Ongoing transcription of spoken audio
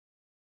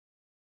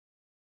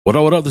What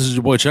up, what up? This is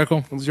your boy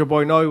Checo. This is your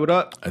boy Noe. What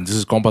up? And this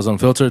is Compas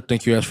Unfiltered.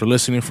 Thank you guys for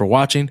listening, for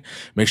watching.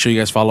 Make sure you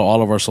guys follow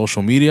all of our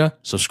social media,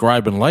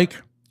 subscribe and like.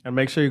 And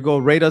make sure you go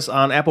rate us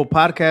on Apple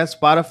Podcasts,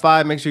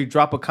 Spotify. Make sure you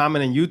drop a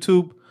comment on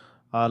YouTube.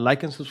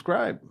 Like and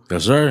subscribe.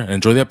 Yes, sir.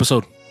 Enjoy the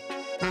episode.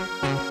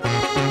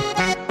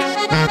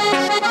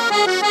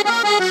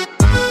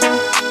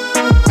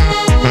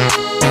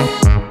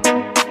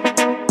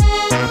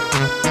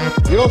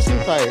 You don't seem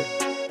tired.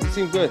 You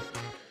seem good.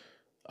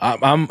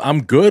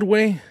 I'm good,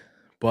 way,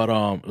 but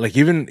like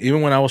even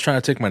when I was trying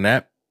to take my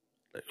nap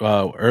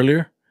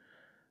earlier,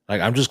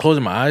 like I'm just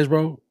closing my eyes,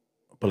 bro.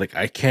 But like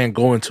I can't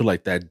go into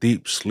like that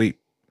deep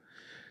sleep.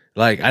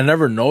 Like I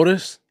never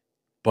noticed,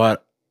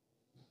 but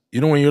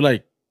you know when you're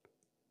like,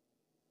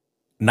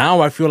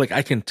 now I feel like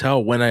I can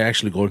tell when I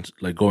actually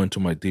go into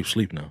my deep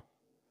sleep now.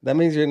 That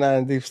means you're not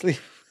in deep sleep.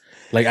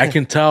 Like I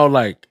can tell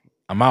like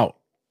I'm out.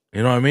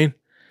 You know what I mean?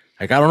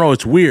 Like I don't know.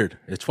 It's weird.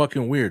 It's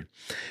fucking weird.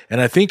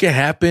 And I think it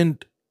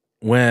happened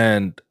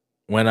when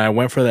I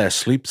went for that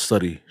sleep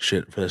study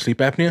shit, for the sleep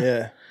apnea.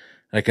 Yeah.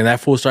 Like, and that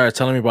fool started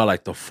telling me about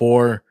like the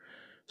 4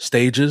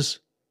 stages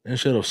and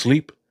shit of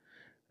sleep.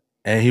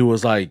 And he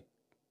was like,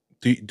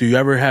 do you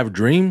ever have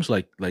dreams?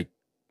 Like,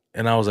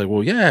 and I was like,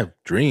 well, yeah, I have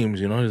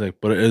dreams, you know? He's like,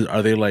 but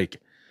are they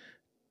like,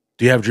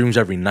 do you have dreams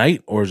every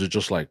night? Or is it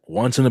just like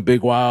once in a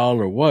big while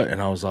or what?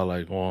 And I was all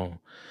like, well,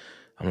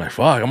 I'm like,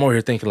 fuck, I'm over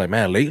here thinking like,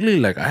 man, lately,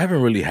 like I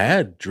haven't really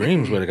had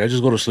dreams where like I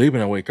just go to sleep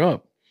and I wake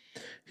up.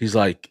 He's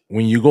like,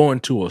 when you go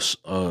into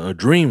a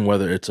dream,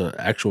 whether it's a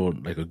actual,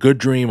 like a good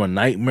dream, a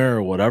nightmare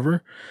or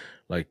whatever,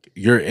 like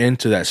you're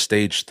into that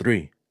stage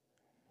 3.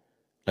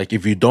 Like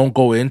if you don't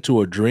go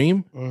into a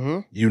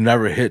dream, you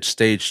never hit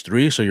stage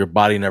 3. So your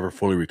body never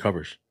fully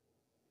recovers.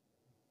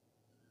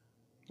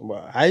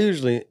 Well,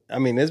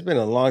 it's been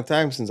a long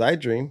time since I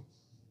dream.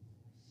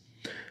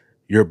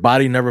 Your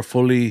body never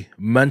fully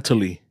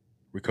mentally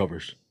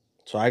recovers.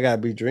 So I got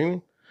to be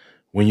dreaming?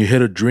 When you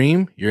hit a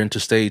dream, you're into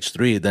stage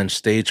 3. Then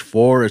stage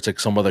 4, it's like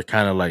some other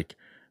kind of like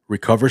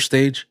recover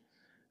stage.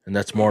 And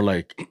that's more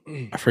like,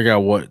 I forgot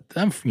what,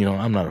 I'm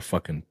not a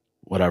fucking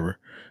whatever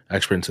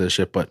expert into this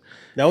shit, but.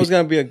 That was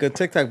going to be a good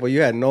TikTok, but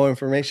you had no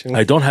information.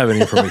 I don't have any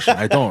information.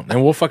 I don't.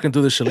 And we'll fucking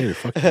do this shit later.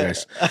 Fuck you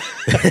guys.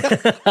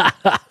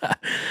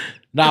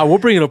 Nah, we'll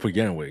bring it up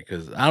again, wait,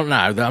 because I'm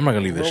not gonna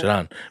leave this shit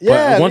on.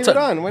 Yeah, but leave it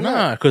on. Why not?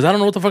 Nah, because I don't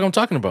know what the fuck I'm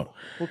talking about.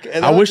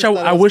 Okay, I wish I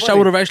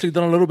would have actually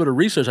done a little bit of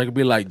research. I could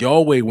be like,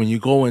 yo, wait, when you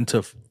go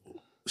into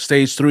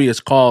stage 3,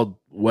 it's called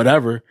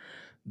whatever.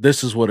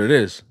 This is what it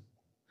is.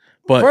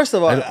 But first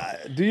of all,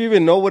 do you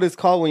even know what it's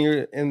called when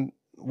you're in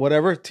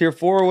whatever tier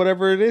 4 or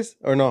whatever it is,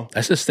 or no?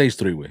 That's just stage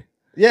 3, way.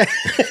 Yeah,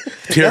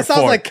 Tier that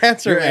sounds 4. like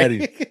cancer.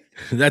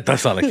 That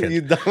does sound like cancer.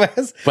 You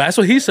dumbass. But that's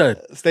what he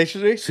said. Stage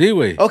 3. See,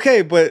 way.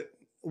 Okay, but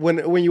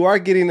when you are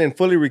getting and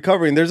fully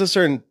recovering, there's a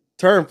certain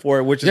term for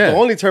it, which is the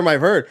only term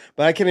I've heard,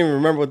 but I can't even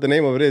remember what the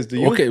name of it is. Do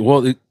you? Okay,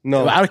 well,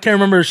 no, I can't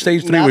remember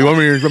stage 3. We want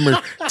me to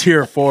remember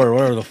tier 4 or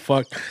whatever the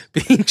fuck.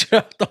 you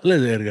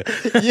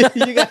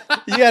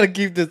got to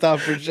keep this on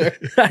for sure.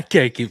 I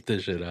can't keep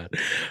this shit on.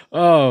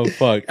 Oh,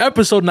 fuck.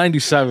 Episode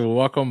 97.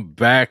 Welcome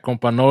back,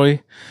 Compa Noe.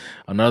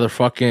 Another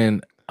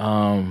fucking,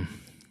 another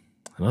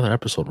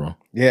episode, bro.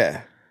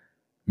 Yeah.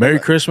 Merry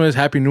Christmas.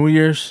 Happy New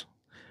Year's.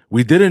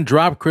 We didn't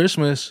drop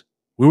Christmas.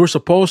 We were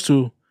supposed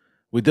to.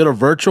 We did a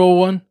virtual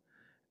one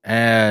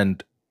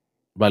and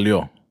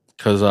valió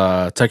because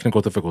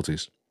technical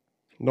difficulties.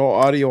 No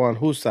audio on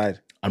whose side?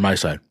 On my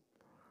side.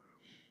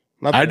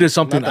 I did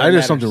something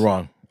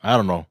wrong. I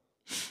don't know.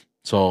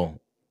 So,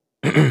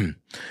 and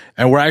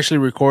we're actually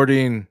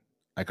recording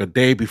like a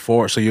day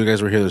before. So you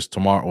guys were here this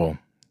tomorrow, well,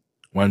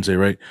 Wednesday,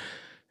 right?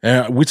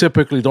 And we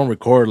typically don't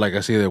record, like I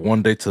say, like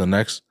one day to the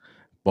next.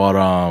 But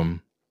I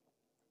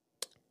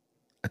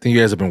think you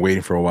guys have been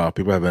waiting for a while.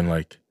 People have been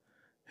like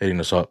hitting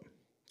us up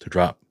to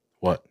drop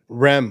what?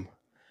 REM.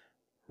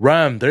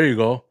 There you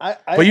go.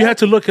 But you had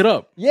to look it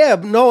up. Yeah,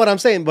 know what I'm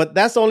saying, but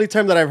that's the only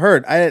term that I've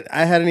heard. I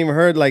hadn't even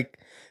heard like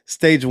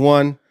stage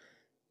 1,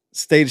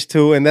 stage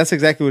 2, and that's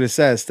exactly what it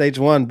says. Stage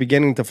 1,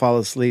 beginning to fall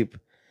asleep.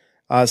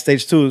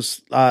 Stage 2,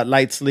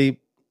 light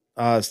sleep.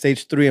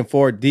 Stage 3 and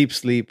 4, deep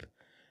sleep.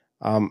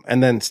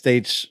 And then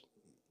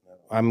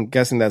I'm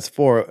guessing that's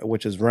 4,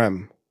 which is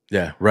REM.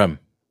 Yeah, REM.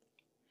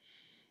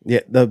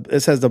 Yeah,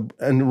 it says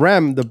in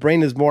REM, the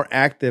brain is more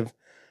active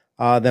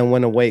than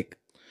when awake.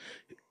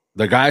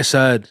 The guy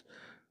said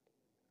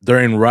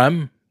during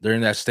REM,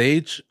 during that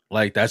stage,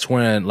 like that's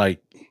when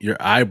like your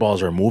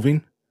eyeballs are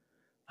moving.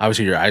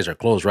 Obviously, your eyes are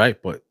closed, right?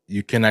 But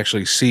you can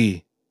actually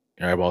see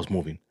your eyeballs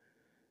moving.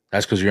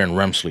 That's because you're in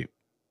REM sleep.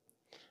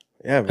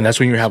 Yeah, and that's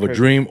when you have a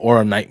dream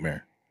or a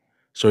nightmare.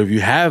 So if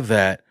you have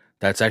that,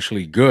 that's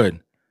actually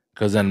good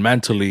because then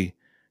mentally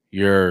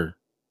you're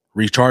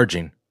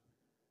recharging.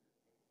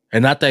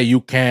 And not that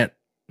you can't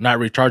not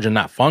recharge and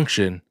not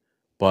function,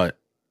 but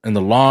in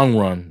the long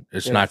run,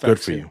 it's not good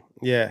for you.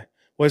 Yeah.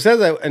 Well, it says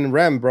that in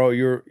REM, bro,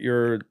 your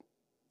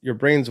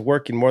brain's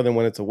working more than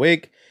when it's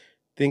awake,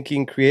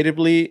 thinking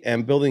creatively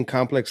and building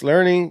complex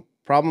learning,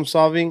 problem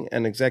solving,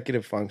 and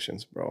executive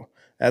functions, bro.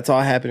 That's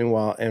all happening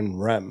while in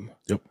REM.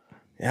 Yep.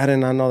 Yeah, I did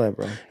not know that,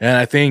 bro. And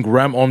I think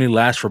REM only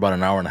lasts for about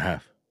an hour and a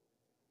half.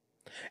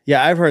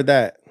 Yeah, I've heard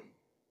that.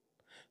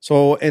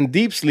 So in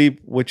deep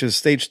sleep, which is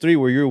stage 3,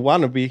 where you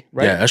want to be,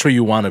 right? Yeah, that's where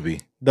you want to be.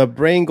 The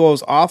brain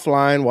goes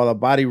offline while the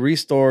body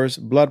restores,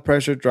 blood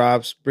pressure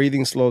drops,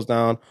 breathing slows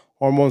down,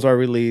 hormones are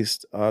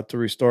released to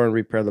restore and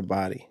repair the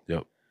body.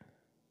 Yep.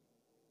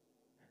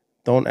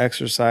 Don't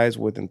exercise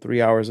within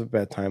 3 hours of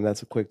bedtime.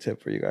 That's a quick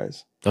tip for you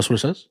guys. That's what it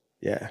says?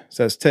 Yeah. It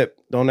says tip.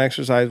 Don't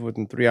exercise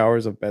within 3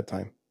 hours of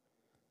bedtime.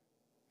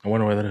 I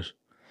wonder why that is.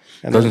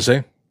 And Doesn't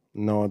say?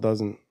 No, it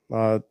doesn't.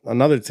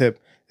 Another tip.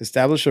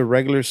 Establish a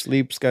regular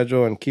sleep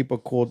schedule and keep a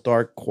cool,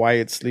 dark,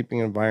 quiet sleeping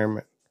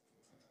environment.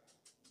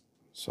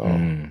 So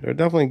they're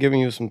definitely giving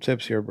you some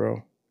tips here,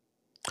 bro.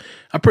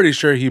 I'm pretty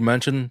sure he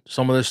mentioned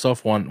some of this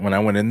stuff when I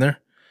went in there.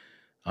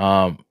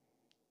 And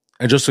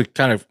just to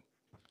kind of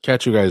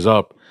catch you guys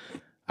up,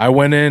 I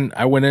went in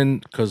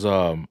because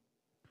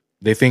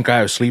they think I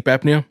have sleep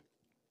apnea.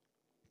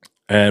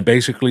 And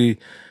basically,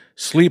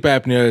 sleep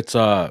apnea, it's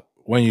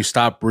when you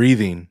stop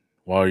breathing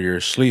while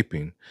you're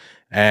sleeping.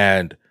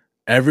 And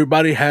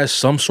everybody has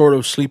some sort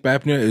of sleep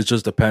apnea. It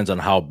just depends on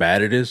how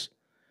bad it is.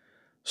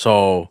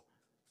 So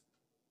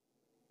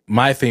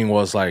my thing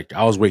was like,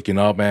 I was waking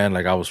up, man,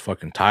 like I was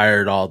fucking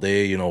tired all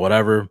day, you know,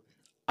 whatever.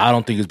 I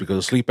don't think it's because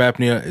of sleep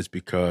apnea. It's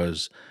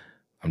because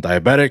I'm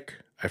diabetic.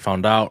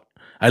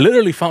 I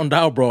literally found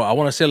out, bro. I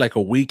want to say like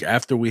a week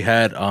after we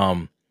had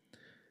the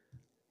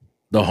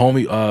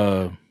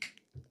homie,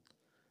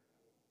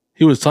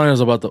 he was telling us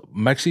about the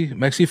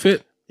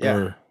MexiFit. Yeah.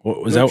 Or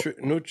what was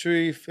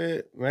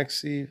NutriFit,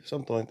 Mexi,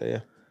 something like that, yeah.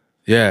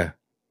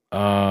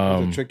 Yeah.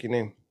 It's a tricky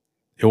name.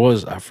 It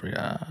was, I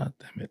forgot,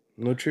 damn it.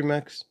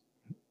 Nutrimex?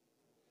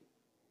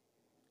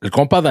 El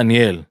compa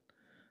Daniel.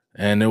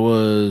 And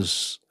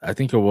I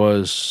think it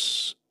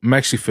was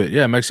MexiFit.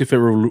 Yeah,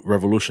 MexiFit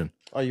Revolution.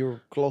 Oh, you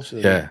were close to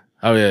that. Yeah.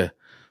 Oh, yeah.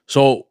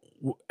 So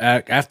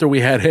after we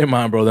had him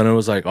on, bro, then it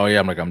was like, oh, yeah,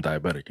 I'm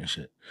diabetic and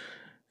shit.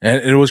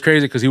 And it was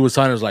crazy because he was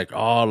telling us like,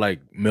 oh,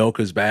 like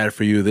milk is bad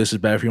for you. This is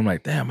bad for you. I'm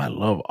like, damn, I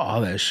love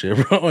all that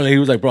shit, bro. And he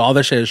was like, bro, all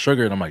that shit is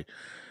sugar. And I'm like,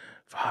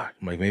 fuck.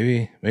 I'm like,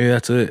 maybe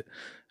that's it.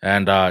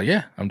 And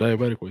yeah, I'm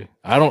diabetic.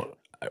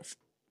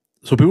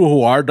 So people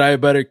who are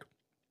diabetic,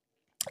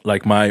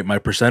 like my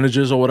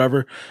percentages or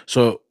whatever.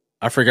 So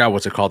I forgot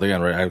what's it called again,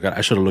 right?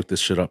 I should have looked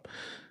this shit up.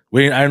 I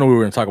didn't know we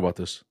were going to talk about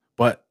this,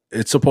 but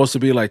it's supposed to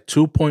be like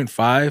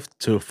 2.5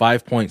 to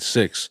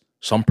 5.6,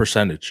 some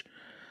percentage.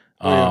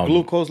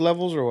 Glucose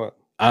levels or what?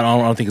 I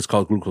don't think it's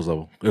called glucose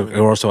level.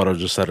 Or also I would have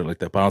just said it like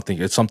that, but I don't think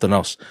it's something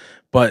else.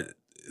 But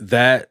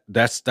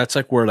that's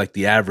like where like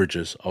the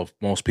averages of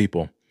most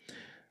people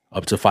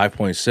up to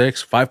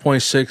 5.6,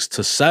 5.6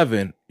 to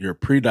 7, you're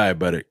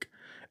pre-diabetic.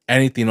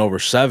 Anything over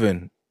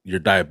 7, you're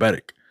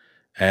diabetic.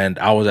 And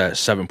I was at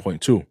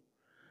 7.2.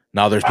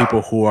 Now there's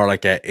people who are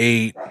like at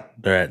 8,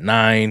 they're at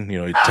 9,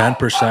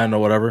 10% or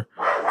whatever.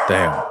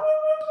 Damn.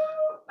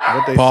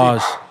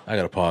 Pause. I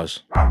gotta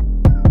pause.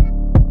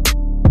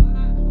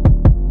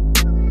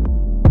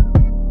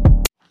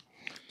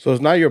 So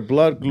it's not your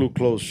blood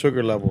glucose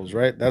sugar levels,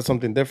 right? That's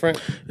something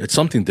different? It's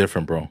something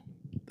different, bro.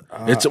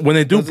 It's when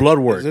they do blood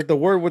work. Is it the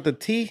word with the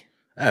T?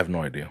 I have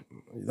no idea.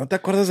 ¿No te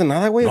acuerdas de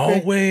nada, güey?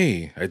 No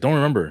way. I don't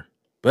remember.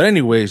 But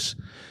anyways,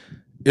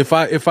 if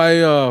I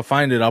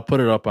find it, I'll put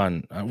it up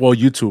on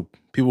YouTube.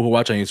 People who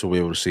watch on YouTube will be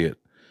able to see it.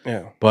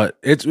 Yeah. But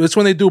it's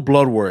when they do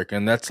blood work,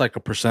 and that's like a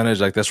percentage,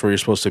 like that's where you're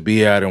supposed to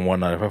be at and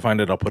whatnot. If I find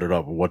it, I'll put it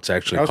up. What's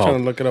actually I was called. trying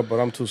to look it up, but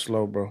I'm too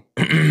slow, bro.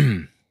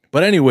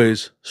 But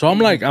anyways, so I'm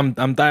like, I'm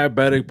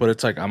diabetic, but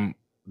it's like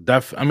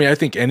I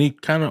think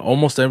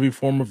almost every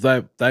form of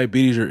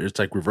diabetes, it's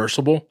like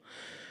reversible.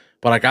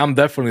 But like I'm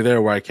definitely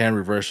there where I can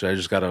reverse it. I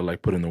just gotta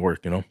like put in the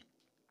work,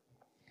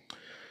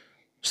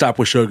 Stop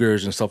with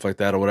sugars and stuff like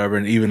that or whatever,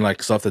 and even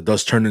like stuff that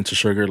does turn into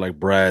sugar, like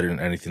bread and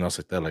anything else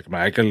like that. Like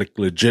I can like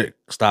legit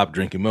stop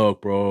drinking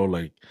milk, bro.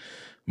 Like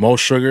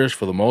most sugars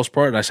for the most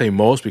part, and I say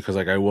most because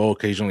like I will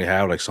occasionally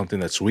have like something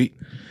that's sweet.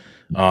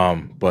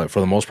 But for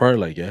the most part,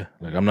 like yeah,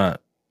 like I'm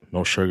not.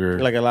 No sugar.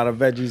 Like a lot of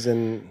veggies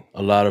and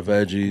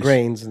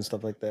grains and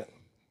stuff like that.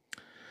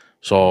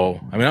 So,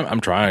 I mean, I'm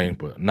trying,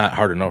 but not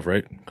hard enough,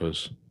 right?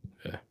 Because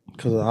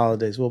of the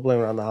holidays. We'll blame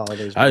it on the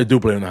holidays. Bro. I do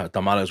blame the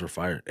tamales were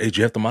fired. Hey,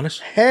 do you have tamales?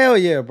 Hell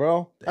yeah,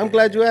 bro. Damn. I'm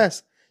glad you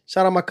asked.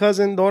 Shout out my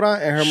cousin, Dora,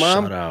 and her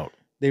mom. Shout out.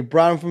 They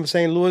brought them from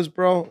St. Louis,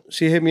 bro.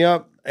 She hit me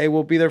up. Hey,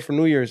 we'll be there for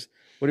New Year's.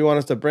 What do you want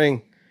us to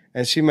bring?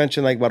 And she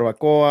mentioned like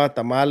barbacoa,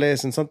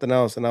 tamales, and something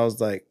else. And I was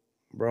like,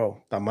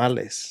 bro,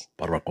 tamales.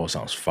 Barbacoa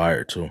sounds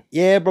fire too.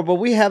 Yeah, bro, but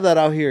we have that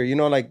out here.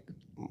 Like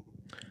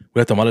we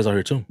have tamales out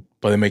here too,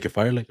 but they make it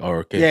fire, like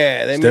okay.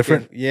 Yeah, they it's make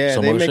different.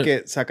 They make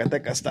it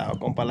Zacatecas style,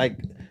 compa. Like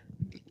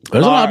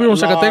there's a lot of people in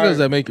Zacatecas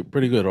that make it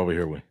pretty good over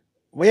here.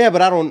 Well, yeah,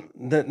 but I don't.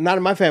 Not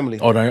in my family.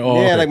 Oh, no, yeah,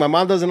 okay. Like my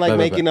mom doesn't like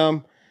making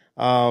them.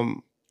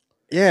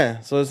 Yeah,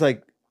 so it's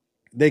like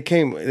they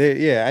came.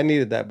 I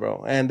needed that,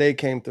 bro, and they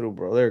came through,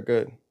 bro. They're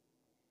good.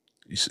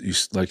 You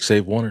like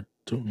save one or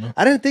two? No?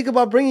 I didn't think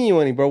about bringing you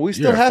any, bro. We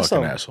still have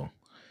some. Asshole.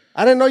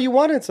 I didn't know you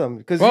wanted some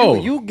because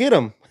you get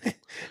them.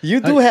 You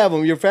do have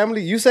them. Your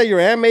family. You say your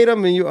aunt made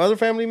them, and your other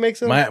family makes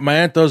them. My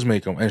aunt does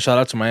make them, and shout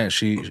out to my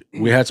aunt.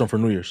 We had some for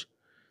New Year's.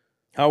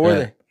 How were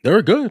they? They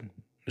were good.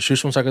 She's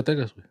from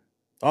Zacatecas.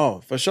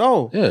 Oh, for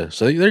sure. Yeah,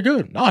 so they're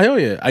good. Oh hell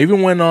yeah! I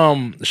even went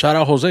shout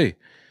out Jose.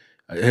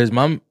 His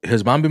mom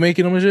be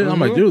making them and shit. I'm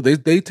like, dude,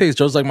 they taste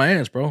just like my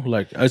aunts, bro.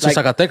 Like it's a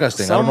Zacatecas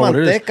thing. I don't know what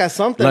it is.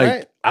 Something, like,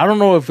 right? I don't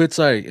know if it's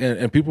like,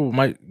 and people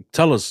might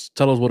tell us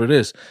what it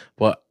is,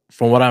 but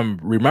from what I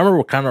remember,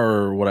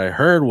 what I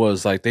heard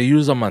was like they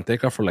use the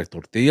manteca for like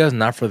tortillas,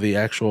 not for the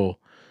actual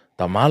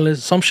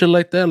tamales, some shit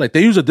like that. Like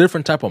they use a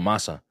different type of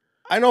masa.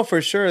 I know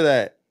for sure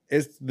that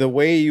it's the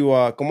way you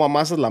como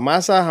amasas la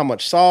masa, how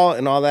much salt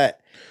and all that.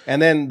 And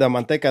then the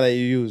manteca that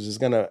you use is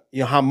gonna,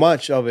 how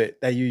much of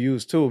it that you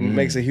use too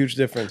makes a huge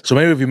difference. So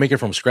maybe if you make it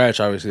from scratch,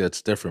 obviously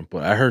that's different.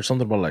 But I heard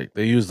something about like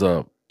they use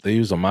the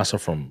masa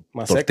from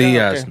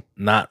tortillas,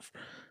 not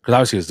because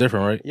obviously it's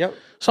different, right? Yep.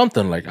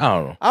 Something like I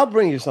don't know. I'll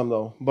bring you some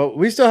though, but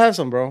we still have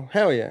some, bro.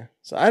 Hell yeah.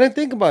 So I didn't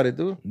think about it,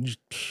 dude.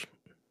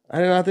 I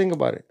did not think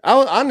about it.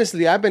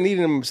 Honestly, I've been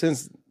eating them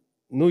since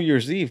New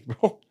Year's Eve,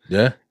 bro.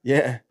 Yeah.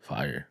 Yeah.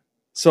 Fire.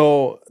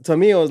 So to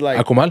me, it was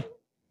like Akumal.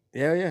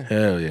 Yeah, yeah.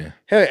 Hell yeah.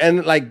 Hell,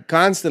 and like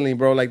constantly,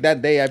 bro. Like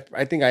that day,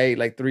 I think I ate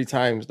like 3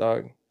 times,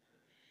 dog.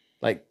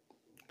 Like,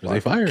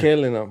 they fire.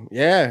 Killing them.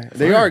 Yeah,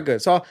 they are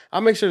good. So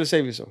I'll make sure to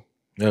save you some.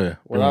 Yeah.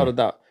 Without a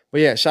doubt. But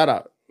yeah, shout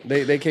out.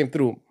 They came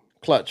through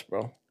clutch,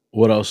 bro.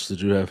 What else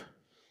did you have?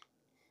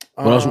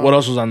 What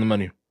else was on the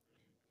menu?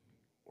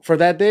 For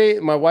that day,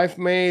 my wife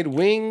made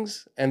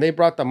wings and they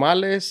brought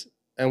tamales.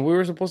 And we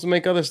were supposed to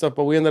make other stuff,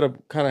 but we ended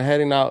up kind of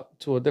heading out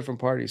to a different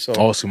party.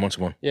 So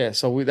Simon. Yeah,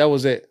 so that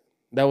was it.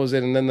 That was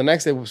it. And then the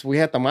next day we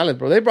had tamales,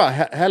 bro. They brought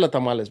hella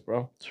tamales,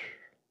 bro.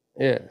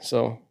 Yeah,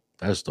 so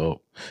that's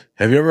dope.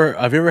 Have you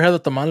ever had the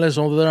tamales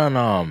over there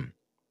on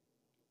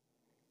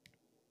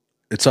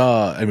it's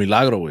El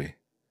Milagro way?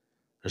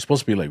 They're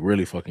supposed to be like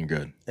really fucking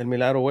good. El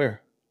Milagro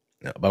where?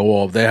 Yeah,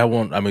 but they have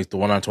one. I mean, the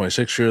one on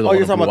 26th Street.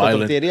 You're talking about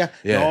the tortilleria?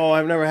 Yeah. No,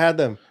 I've never had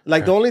them.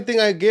 Like the only thing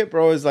I get,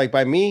 bro, is like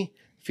by me,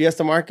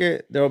 Fiesta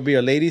Market. There will be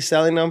a lady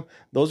selling them.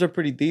 Those are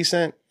pretty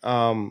decent.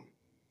 But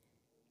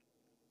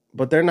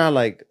they're not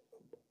like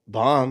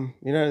bomb,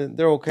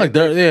 they're okay.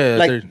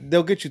 Like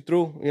they'll get you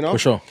through, For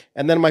sure.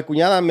 And then my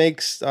cuñada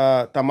makes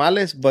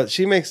tamales, but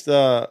she makes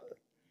the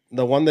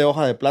one de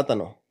hoja de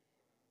plátano.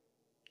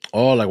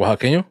 Oh, like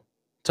Oaxaqueño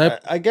type?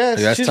 I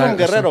guess she's from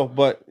Guerrero,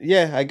 but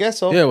yeah, I guess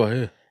so. Yeah, well,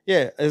 yeah.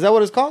 Yeah, is that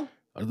what it's called?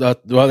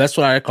 Well, that's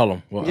what I call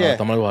them.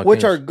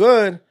 Which are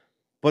good,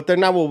 but they're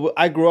not what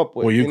I grew up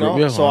with. Well, you know?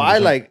 Yeah, so I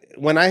like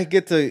when I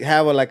get to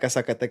have a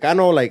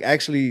Zacatecano, like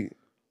actually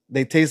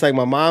they taste like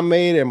my mom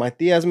made and my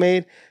tia's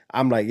made.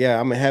 I'm like, yeah,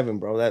 I'm in heaven,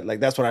 bro.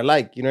 That's what I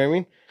like. You know what I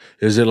mean?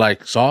 Is it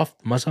like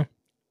soft masa?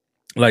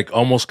 Like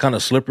almost kind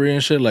of slippery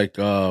and shit? Like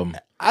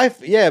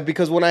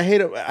because when I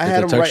had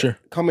them right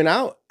coming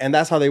out, and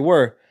that's how they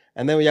were.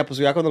 And then ya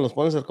cuando los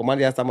pones al comal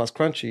ya está más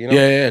crunchy,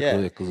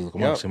 Yeah.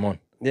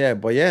 Yeah,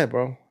 but yeah,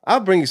 bro. I'll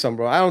bring you some,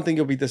 bro. I don't think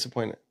you'll be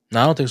disappointed.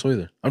 No, I don't think so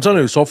either. I'm telling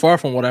you, so far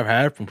from what I've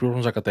had from people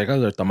from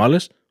Zacatecas, their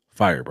tamales,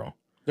 fire, bro.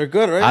 They're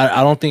good, right?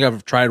 I don't think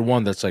I've tried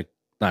one that's like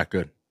not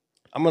good.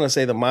 I'm going to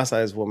say the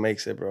masa is what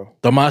makes it, bro.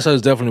 The masa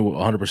is definitely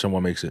 100%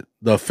 what makes it.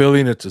 The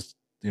filling, it's just,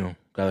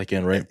 got like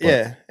in, right? But,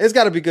 yeah. It's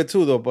got to be good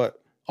too, though,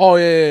 but. Oh,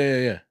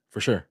 yeah.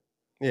 For sure.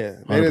 Yeah.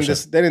 They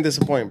didn't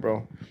disappoint,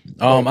 bro.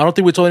 I don't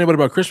think we told anybody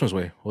about Christmas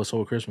way. What's up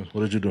with Christmas?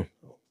 What did you do?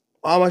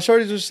 My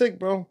shorties were sick,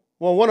 bro.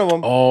 Well, one of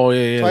them. Oh,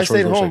 yeah. So I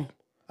stayed home.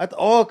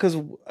 Because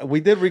we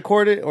did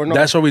record it or no?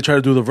 That's why we tried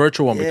to do the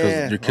virtual one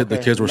because the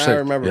kids were sick. I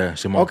remember. Yeah,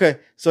 Simone. Okay.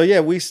 So,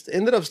 yeah, we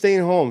ended up staying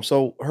home.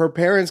 So her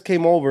parents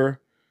came over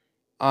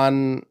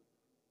on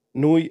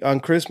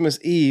Christmas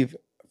Eve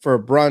for a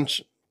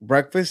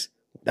breakfast.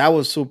 That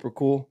was super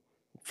cool.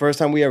 First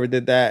time we ever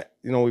did that.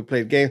 We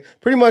played games.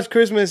 Pretty much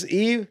Christmas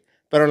Eve,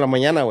 pero en la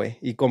mañana, güey,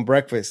 y con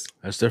breakfast.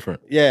 That's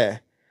different. Yeah.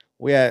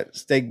 We had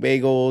steak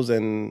bagels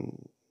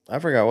and I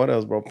forgot what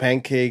else, bro.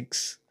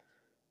 Pancakes.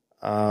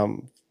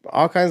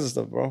 All kinds of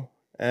stuff, bro.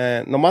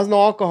 And nomás no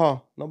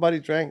alcohol. Nobody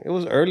drank. It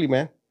was early,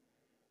 man.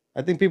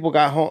 I think people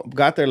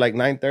got there like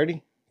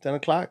 9:30, 10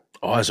 o'clock.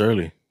 Oh, that's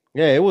early.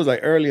 Yeah, it was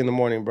like early in the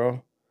morning,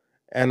 bro.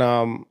 And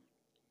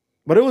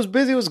but it was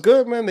busy. It was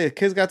good, man. The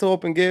kids got to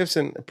open gifts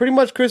and pretty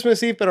much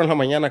Christmas Eve, pero en la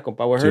mañana,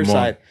 compa, with her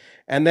side.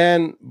 And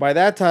then by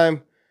that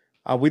time,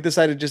 we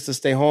decided just to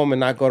stay home and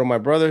not go to my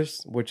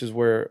brother's, which is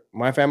where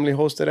my family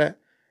hosted at.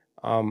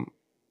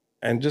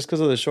 And just because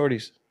of the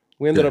shorties,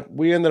 we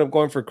ended up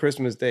going for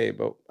Christmas Day.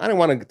 But I didn't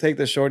want to take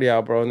the shorty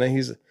out, bro. And then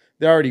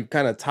they're already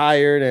kind of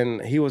tired,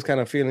 and he was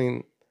kind of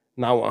feeling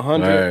not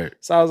 100. Right.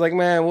 So I was like,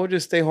 man, we'll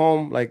just stay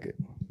home, like.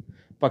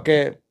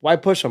 Why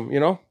push them,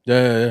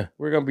 Yeah.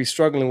 We're going to be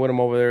struggling with them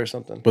over there or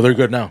something. But they're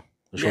good now.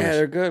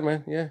 They're good,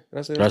 man. Yeah.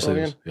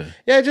 Gracias.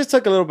 Yeah, it just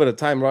took a little bit of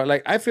time, bro.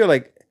 Like, I feel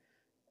like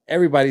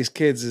everybody's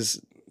kids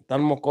is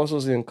tan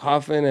mocosos and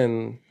coughing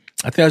and...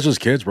 I think that's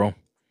just kids, bro.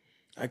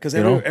 Because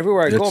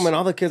everywhere I go, man,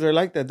 all the kids are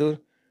like that, dude.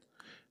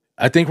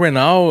 I think right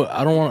now,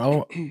 I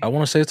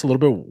want to say it's a little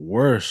bit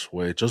worse,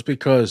 just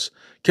because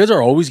kids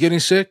are always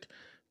getting sick,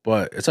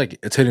 but it's like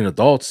it's hitting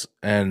adults,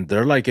 and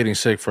they're like getting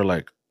sick for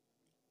like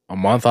a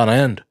month on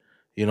end.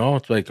 You know,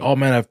 it's like, oh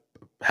man,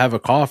 I have a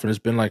cough, and it's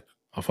been like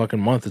a fucking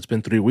month. It's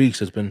been 3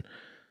 weeks. It's been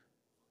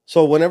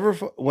So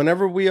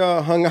whenever we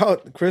hung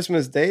out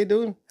Christmas Day,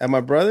 dude, at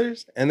my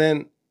brother's, and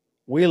then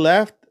we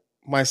left,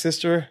 my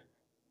sister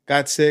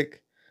got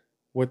sick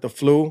with the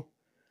flu,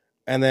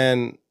 and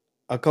then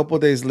a couple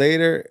days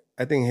later,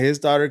 I think his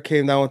daughter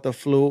came down with the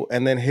flu,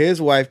 and then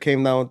his wife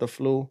came down with the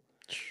flu.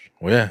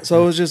 well, yeah.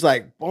 So it was just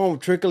like boom,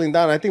 trickling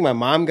down. I think my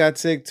mom got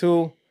sick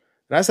too,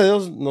 and I said,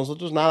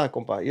 "Nosotros nada,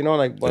 compa," you know,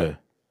 like, but Yeah.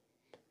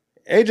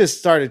 it just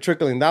started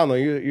trickling down. Though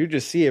you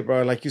just see it,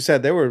 bro. Like you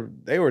said, they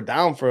were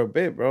down for a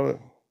bit, bro.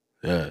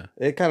 Yeah.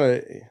 It kind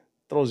of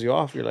throws you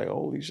off. You're like,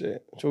 holy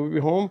shit, should we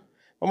be home?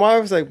 My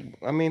mom was like,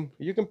 I mean,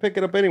 you can pick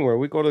it up anywhere.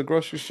 We go to the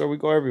grocery store, we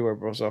go everywhere,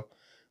 bro. So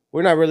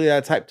we're not really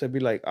that type to be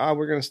like,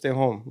 we're gonna stay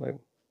home. Like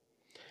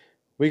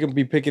we can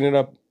be picking it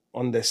up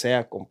on the sea,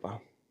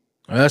 compa.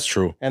 That's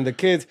true. And the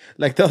kids,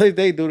 like the other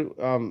day, dude,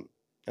 and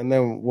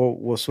then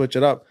we'll switch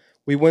it up.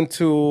 We went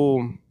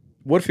to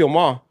Woodfield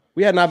Mall.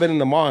 We had not been in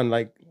the mall in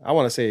like, I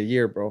want to say a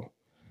year, bro.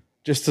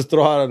 Just to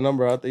throw out a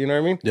number out there, you know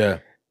what I mean? Yeah.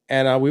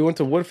 And we went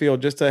to Woodfield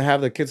just to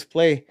have the kids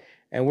play.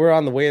 And we're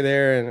on the way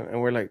there,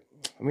 and we're like,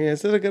 I mean,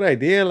 is this a good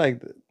idea?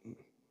 Like,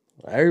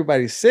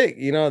 everybody's sick,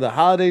 you know, the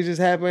holidays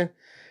just happened.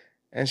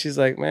 And she's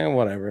like, man,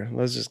 whatever.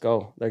 Let's just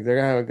go. Like, they're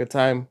going to have a good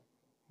time.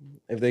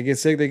 If they get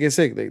sick, they get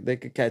sick. They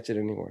could catch it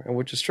anywhere, and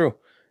which is true.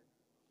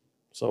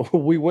 So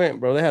we went,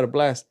 bro. They had a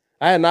blast.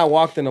 I had not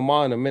walked in the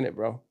mall in a minute,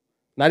 bro.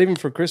 Not even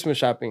for Christmas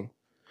shopping.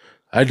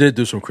 I did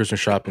do some Christmas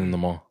shopping in the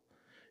mall.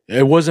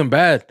 It wasn't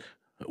bad.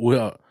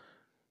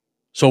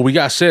 So we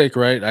got sick,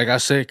 right? I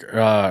got sick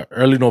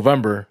early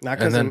November. Not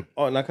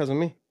because of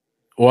me.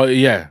 Well,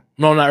 yeah.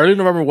 No, not early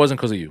November wasn't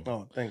because of you.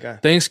 Oh, thank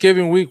God.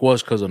 Thanksgiving week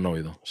was because of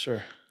Noe, though.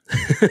 Sure.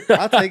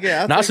 I'll take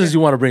it. Not since you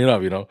want to bring it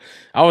up, you know.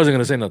 I wasn't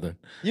going to say nothing.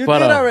 You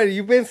did already.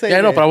 You've been saying yeah,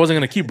 I know, it. but I wasn't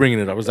going to keep bringing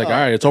it up. I was like, all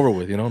right, it's over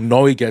with, you know.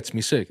 Noe gets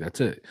me sick. That's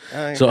it.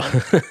 So,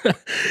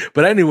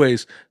 but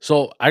anyways,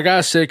 so I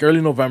got sick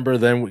early November.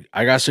 Then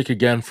I got sick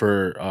again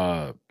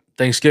for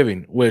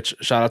Thanksgiving, which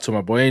shout out to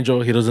my boy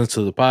Angel. He listens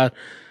to the pod.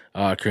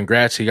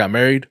 Congrats. He got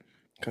married.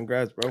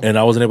 Congrats, bro. And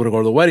I wasn't able to go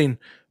to the wedding.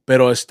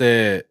 Pero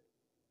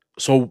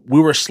so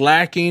we were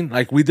slacking.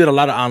 Like we did a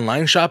lot of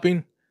online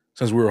shopping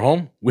since we were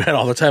home. We had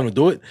all the time to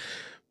do it.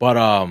 But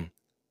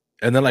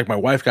and then like my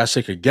wife got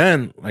sick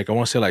again, like I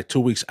want to say like 2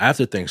 weeks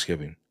after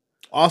Thanksgiving.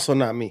 Also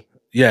not me.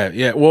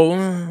 Yeah.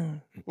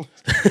 Well,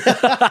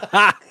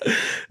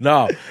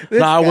 no,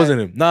 I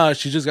wasn't him. No,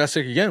 she just got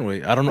sick again.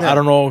 Wait, I don't know. Yeah. I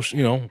don't know,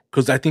 you know,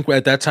 because I think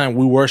at that time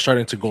we were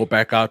starting to go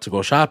back out to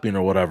go shopping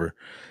or whatever.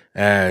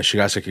 And she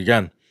got sick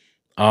again.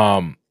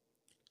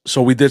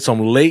 So we did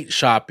some late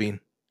shopping,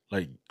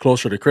 like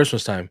closer to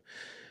Christmas time.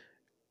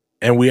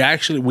 And we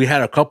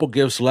had a couple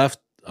gifts left.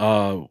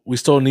 We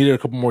still needed a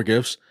couple more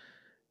gifts.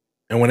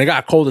 And when it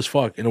got cold as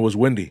fuck and it was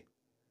windy,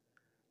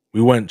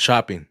 we went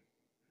shopping.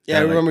 Yeah,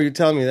 I remember you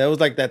telling me that was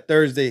like that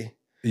Thursday.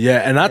 Yeah,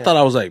 and I thought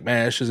I was like,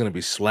 man, it's just gonna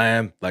be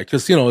slammed. Like,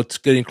 cause you know it's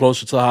getting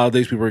closer to the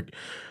holidays. People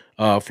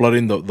are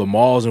flooding the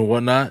malls and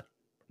whatnot.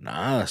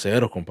 Nah,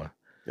 cero, compa.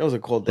 It was a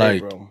cold day,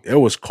 bro. It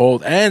was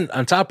cold, and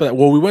on top of that,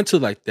 well, we went to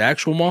like the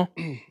actual mall,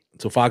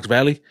 to Fox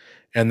Valley,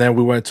 and then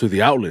we went to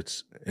the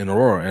outlets in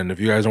Aurora. And if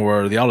you guys know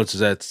where the outlets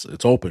is at,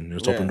 it's open.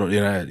 It's open.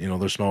 You know,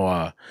 there's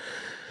no.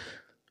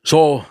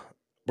 So,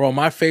 bro,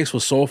 my face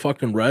was so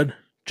fucking red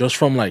just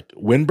from like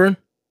windburn.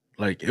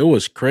 Like it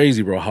was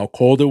crazy, bro. How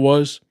cold it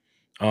was.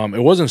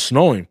 It wasn't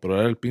snowing, but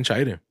era el pinche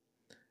aire,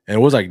 and it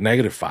was like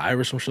 -5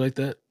 or some shit like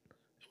that.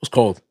 It was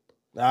cold.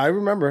 I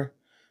remember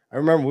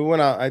we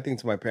went out, I think,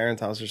 to my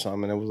parents' house or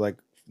something, and it was like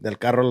del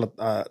carro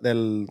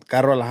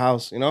a la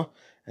house, you know?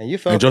 And you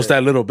felt just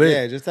that little bit.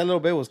 Yeah, just that little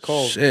bit was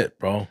cold. Shit,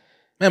 bro.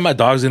 Man, my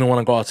dogs didn't want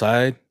to go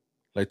outside,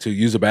 like to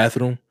use the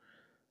bathroom.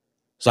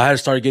 So I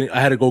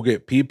had to go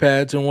get pee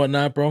pads and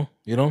whatnot, bro,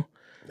 you know?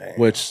 Damn.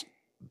 Which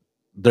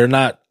they're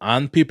not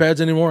on pee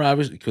pads anymore,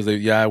 obviously, because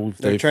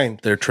they're trained.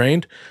 They're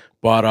trained.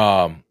 But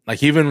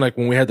like even like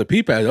when we had the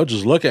pee pads, they'll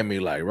just look at me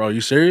like, bro, you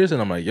serious? And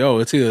I'm like, yo,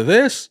 it's either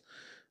this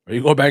or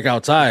you go back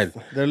outside.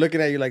 They're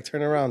looking at you like,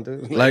 turn around,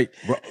 dude. Like,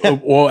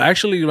 bro, well,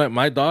 actually, like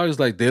my dogs,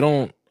 like they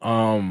won't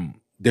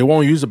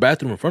use the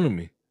bathroom in front of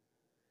me.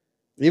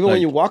 Even like,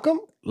 when you walk them?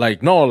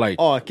 Like, no, like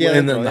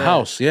in the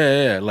house.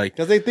 Yeah. Like,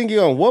 because they think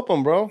you're going to whoop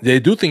them, bro. They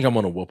do think I'm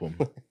going to whoop them.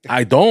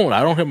 I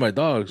don't hit my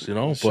dogs, you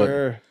know,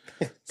 sure.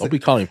 But don't be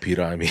calling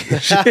Peter, I mean.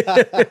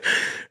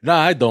 Nah,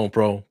 I don't,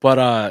 bro.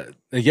 But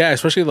yeah,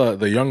 especially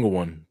the younger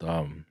one.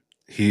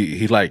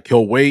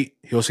 He'll wait,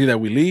 he'll see that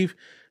we leave,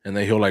 and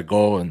then he'll like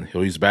go and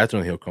he'll use the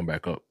bathroom and he'll come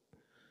back up.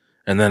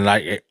 And then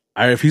like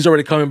if he's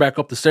already coming back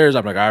up the stairs,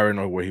 I'm like, I already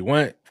know where he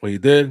went, what he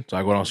did. So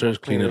I go downstairs,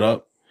 clean it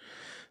up.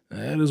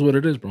 That is what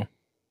it is, bro.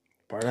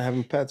 Part of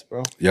having pets,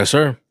 bro. Yes,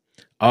 sir.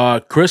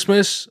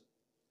 Christmas,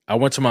 I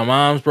went to my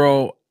mom's,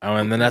 bro.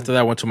 And then after that,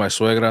 I went to my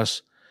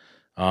suegra's.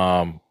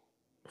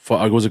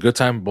 It was a good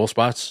time, both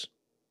spots.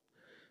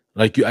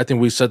 Like I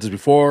think we said this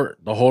before,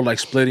 the whole like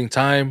splitting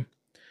time.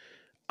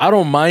 I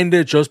don't mind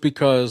it just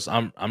because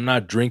I'm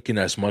not drinking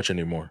as much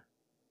anymore.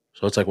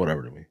 So it's like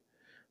whatever to me.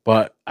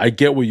 But I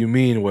get what you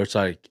mean where it's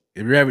like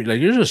if you're having like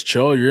you're just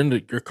chill,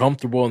 you're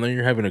comfortable and then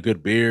you're having a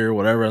good beer,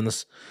 whatever, and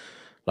this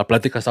la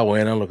plática está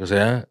buena, lo que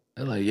sea.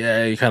 And like,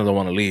 yeah, you kind of don't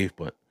want to leave,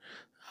 but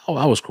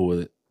I was cool with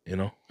it, you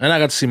know? And I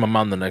got to see my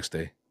mom the next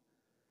day.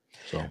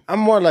 So I'm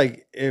more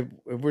like if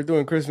we're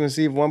doing Christmas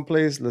Eve one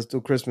place, let's do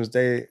Christmas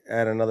Day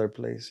at another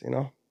place, you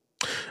know?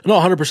 no,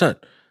 100%.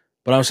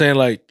 But I'm saying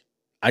like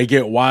I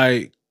get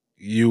why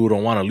you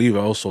don't want to leave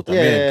also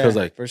también because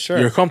like for sure.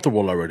 you're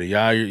comfortable already.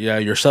 Yeah,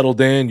 you're settled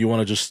in. You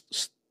want to just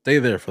stay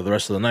there for the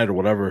rest of the night or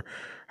whatever,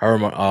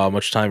 however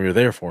much time you're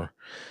there for.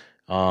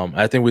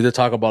 I think we did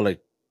talk about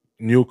like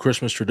new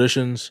Christmas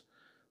traditions.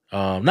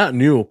 Not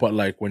new, but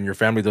like when your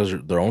family does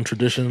their own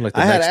tradition, like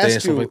the next day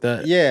and stuff like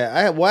that. Yeah,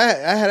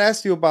 I had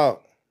asked you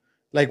about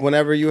like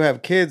whenever you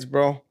have kids,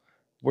 bro,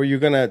 were you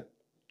gonna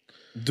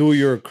do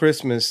your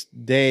Christmas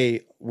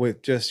Day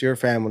with just your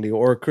family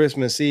or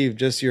Christmas Eve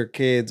just your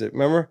kids?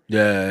 Remember?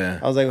 Yeah.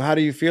 I was like, how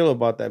do you feel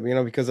about that? You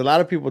know, because a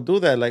lot of people do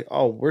that. Like,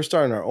 oh, we're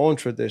starting our own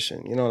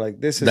tradition. You know, like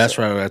this is that's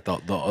right. I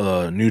thought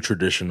the new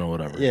tradition or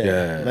whatever.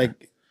 Yeah.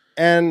 Like,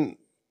 and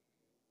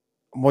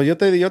well, yo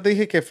te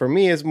dije que for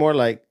me it's more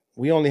like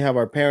we only have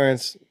our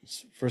parents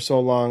for so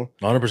long.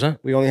 100%.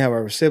 We only have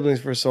our siblings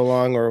for so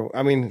long, or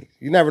I mean,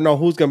 you never know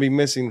who's gonna be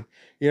missing.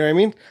 You know what I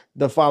mean?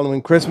 The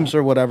following Christmas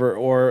or whatever,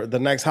 or the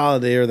next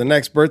holiday or the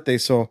next birthday.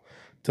 So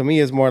to me,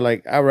 it's more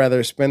like I'd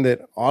rather spend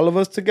it all of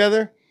us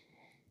together,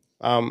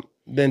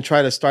 than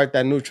try to start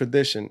that new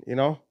tradition. You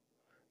know,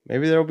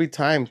 maybe there'll be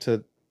time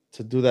to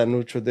do that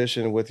new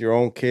tradition with your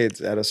own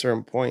kids at a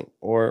certain point,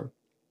 or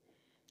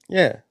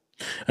yeah.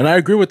 And I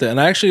agree with that. And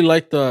I actually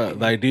like the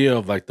idea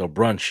of like the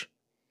brunch,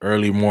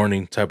 early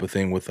morning type of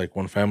thing with like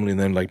one family, and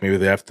then like maybe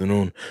the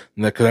afternoon,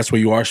 because that's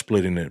where you are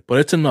splitting it. But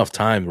it's enough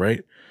time,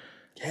 right?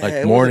 Yeah,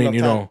 like morning,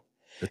 you know,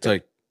 it's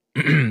like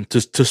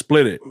to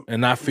split it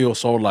and not feel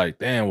so like,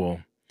 damn, well,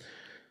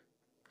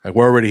 like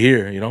we're already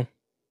here, you know?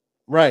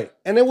 Right.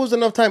 And it was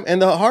enough time. And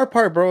the hard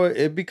part, bro,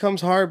 it becomes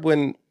hard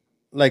when,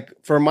 like,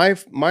 for my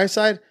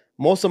side,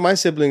 most of my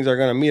siblings are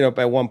gonna meet up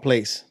at one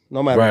place,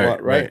 no matter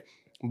what, right?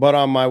 But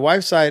on my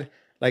wife's side,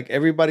 like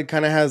everybody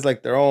kind of has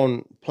like their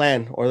own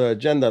plan or their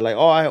agenda. Like,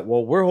 oh,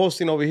 well, we're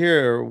hosting over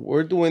here, or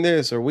we're doing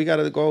this, or we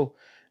gotta go.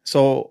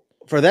 So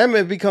for them,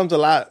 it becomes a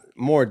lot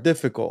more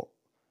difficult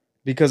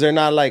because they're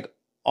not like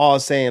all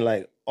saying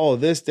like, oh,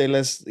 this day,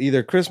 let's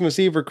either Christmas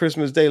Eve or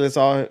Christmas Day, let's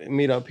all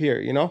meet up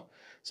here, you know?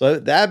 So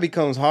that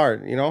becomes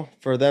hard, you know,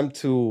 for them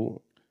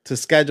to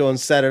schedule and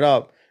set it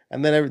up.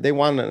 And then they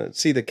want to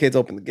see the kids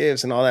open the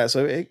gifts and all that.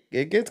 So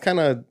it gets kind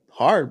of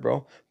hard,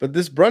 bro. But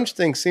this brunch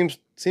thing seems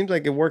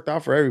like it worked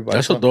out for everybody.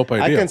 That's a dope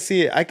idea.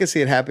 I can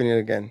see it happening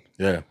again.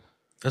 Yeah.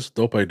 That's a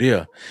dope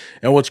idea.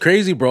 And what's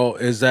crazy, bro,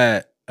 is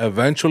that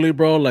eventually,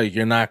 bro, like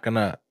you're not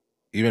gonna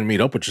even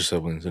meet up with your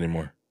siblings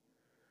anymore.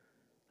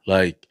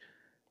 Like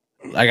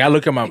I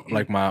look at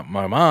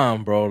my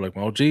mom, bro, like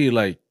my OG,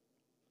 like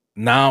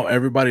now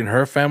everybody in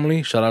her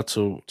family, shout out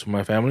to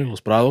my family,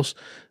 Los Prados,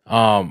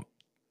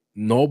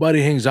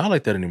 nobody hangs out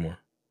like that anymore.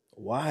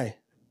 Why?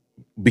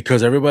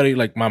 Because everybody,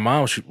 like my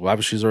mom,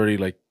 she's already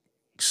like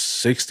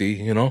 60,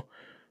 you know?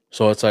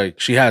 So it's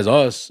like she has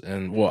us,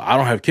 and well, I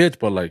don't have kids,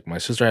 but like my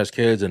sister has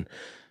kids, and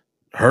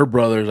her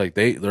brothers, like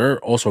they're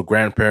also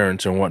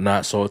grandparents and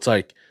whatnot. So it's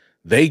like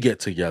they get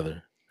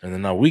together, and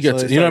then now we get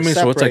to, you know what I mean?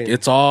 So it's like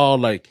it's all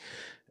like,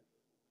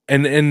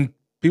 and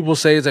people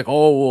say it's like,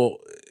 oh well,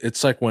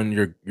 it's like when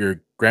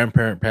your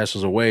grandparent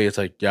passes away, it's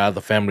like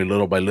the family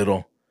little by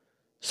little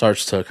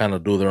starts to kind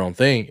of do their own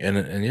thing,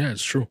 and yeah,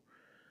 it's true.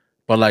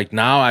 But like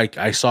now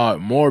I saw it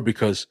more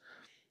because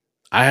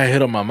I had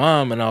hit up my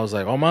mom and I was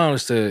like, oh mom,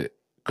 because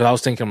I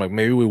was thinking like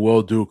maybe we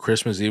will do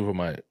Christmas Eve with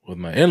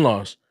my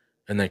in-laws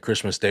and then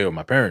Christmas Day with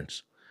my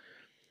parents.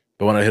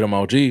 But when I hit up my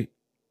OG,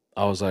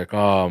 I was like,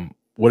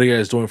 what are you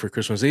guys doing for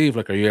Christmas Eve?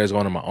 Like, are you guys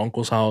going to my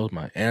uncle's house,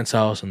 my aunt's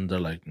house? And they're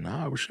like,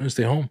 nah, we're just gonna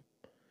stay home.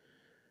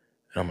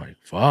 And I'm like,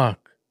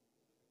 fuck.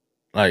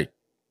 Like,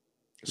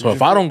 so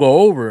if I don't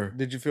go over,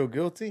 did you feel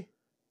guilty?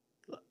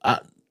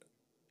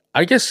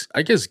 I guess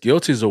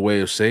guilty is a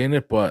way of saying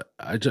it, but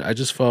I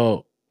just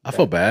felt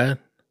bad.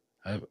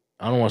 I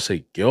don't want to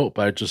say guilt,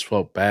 but I just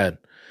felt bad.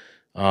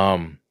 I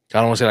don't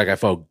want to say like I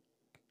felt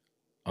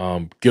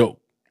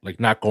guilt, like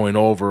not going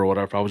over or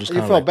whatever. I was just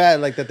you felt bad,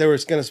 like that they were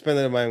going to spend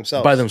it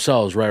by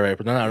themselves, right?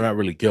 But not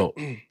really guilt.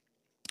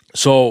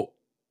 So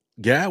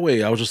that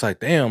way, I was just like,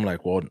 damn,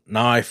 like, well,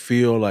 now I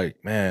feel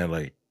like, man,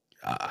 like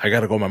I got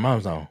to go to my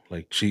mom's now.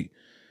 Like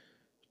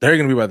they're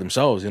gonna be by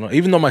themselves, you know.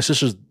 Even though my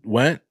sisters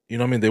went, you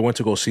know what I mean, they went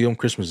to go see them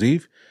Christmas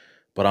Eve.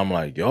 But I'm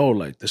like, yo,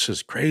 like this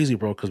is crazy,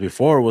 bro. Because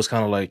before it was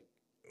kind of like,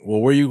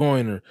 well, where are you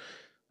going? Or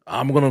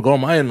I'm gonna go to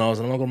my in-laws,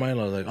 and I'm gonna go to my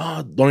in-laws. Like,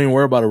 oh, don't even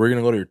worry about it. We're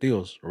gonna go to your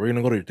tios, or we're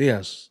gonna go to your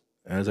tias.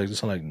 And it's like,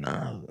 just like,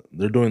 nah,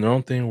 they're doing their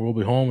own thing. We'll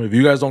be home. If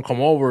you guys don't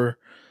come over,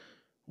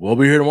 we'll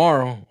be here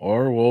tomorrow,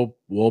 or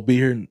we'll be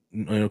here, you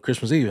know,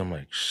 Christmas Eve. I'm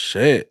like,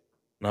 shit.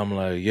 And I'm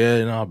like,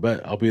 yeah, no, I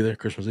bet I'll be there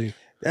Christmas Eve.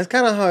 That's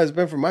kind of how it's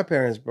been for my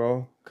parents,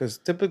 bro. Because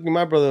typically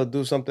my brother will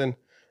do something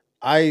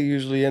I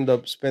usually end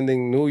up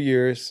spending New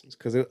Year's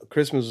because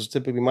Christmas was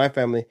typically my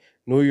family.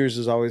 New Year's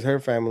is always her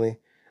family.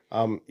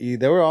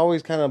 They were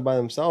always kind of by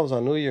themselves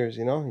on New Year's.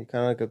 You know, you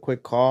kind of like a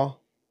quick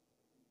call.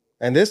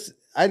 And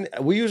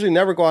we usually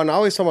never go out. And I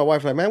always tell my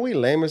wife, like, man, we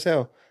lame as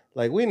hell.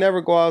 Like, we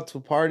never go out to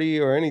party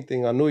or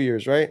anything on New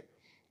Year's, right?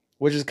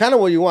 Which is kind of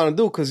what you want to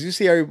do because you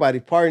see everybody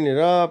partying it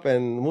up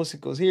and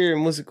músicos here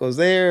and músicos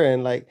there.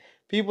 And like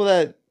people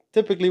that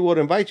typically would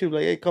invite you,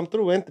 like, hey, come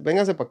through,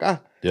 véngase pa'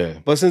 acá. Yeah.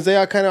 But since they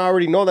kind of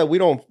already know that we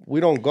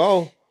don't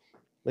go,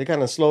 they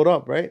kind of slowed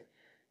up, right?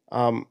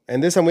 And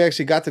this time we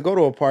actually got to go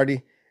to a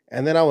party.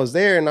 And then I was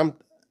there and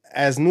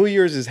as New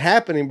Year's is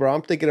happening, bro,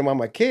 I'm thinking about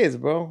my kids,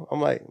 bro.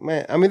 I'm like,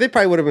 man, I mean, they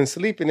probably would have been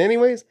sleeping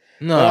anyways.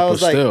 No, but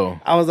but still.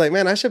 I was like,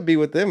 man, I should be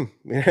with them.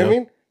 You know what I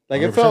mean?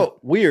 Like 100%. It felt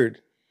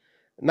weird.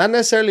 Not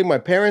necessarily my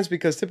parents,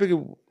 because typically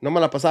no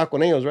me la pasaba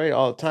con ellos, right?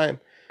 All the time.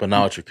 But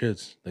now it's your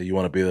kids that you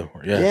want to be there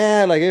for. Yeah.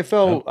 Yeah, like it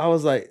felt, I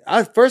was like,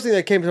 first thing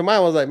that came to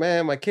mind was like,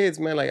 man, my kids,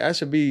 man, like I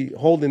should be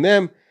holding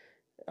them,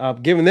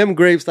 giving them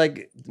grapes,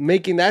 like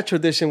making that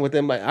tradition with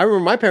them. Like I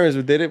remember my parents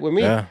did it with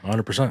me. Yeah,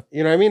 100%.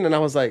 You know what I mean? And I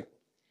was like,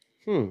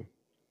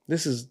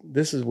 this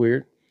is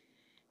weird.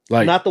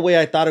 Like not the way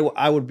I thought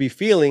I would be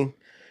feeling.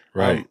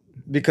 Right.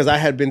 Because I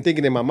had been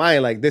thinking in my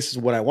mind, like, this is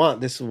what I want.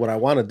 This is what I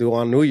want to do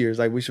on New Year's.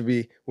 Like,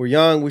 we're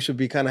young. We should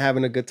be kind of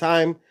having a good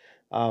time.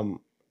 And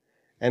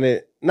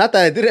not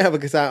that I didn't have a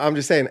good time. I'm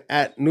just saying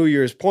at New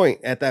Year's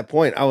at that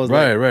point, I was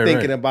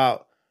thinking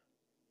about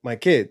my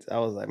kids. I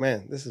was like,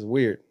 man, this is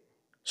weird.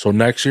 So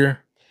next year?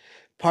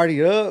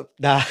 Party up.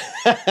 Nah.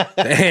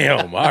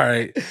 Damn. All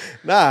right.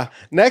 Nah.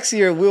 Next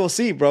year, we'll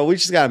see, bro. We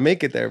just got to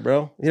make it there,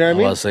 bro. You know what I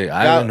mean? I'll say,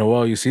 Ivan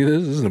Noel, you see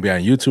this? This is going to be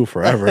on YouTube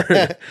forever.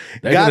 They're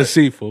going to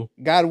see, fool.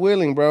 God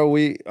willing, bro.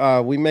 We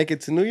make it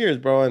to New Year's,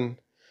 bro, and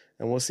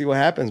we'll see what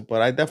happens.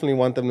 But I definitely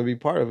want them to be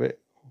part of it.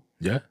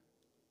 Yeah.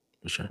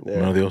 For sure. Yeah.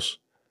 Primero Dios.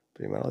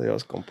 Primero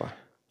Dios, compa.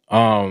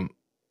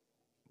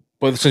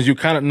 But since you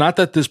kind of, not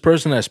that this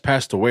person has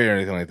passed away or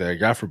anything like that,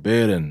 God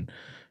forbid, and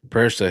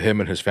prayers to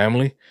him and his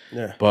family.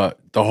 Yeah. But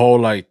the whole,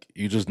 like,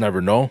 you just never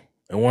know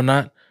and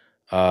whatnot.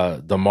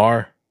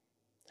 Damar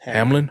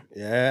Hamlin.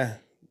 Yeah.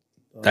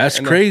 That's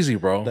crazy,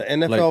 bro. The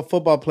NFL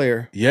football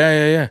player.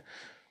 Yeah.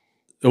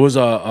 It was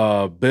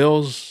a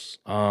Bills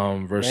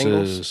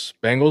versus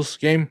Bengals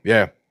game.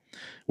 Yeah.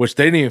 Which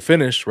they didn't even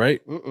finish,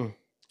 right?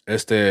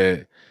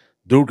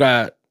 Dude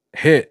got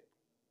hit.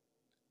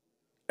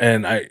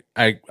 And I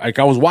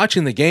was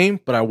watching the game,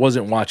 but I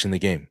wasn't watching the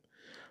game.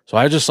 So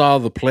I just saw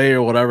the play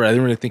or whatever. I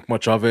didn't really think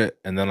much of it.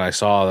 And then I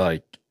saw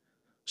like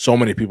so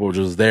many people were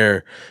just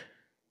there.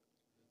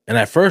 And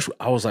at first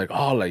I was like,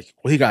 oh, like,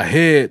 well, he got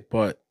hit,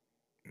 but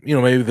you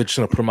know, maybe they're just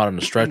gonna put him out on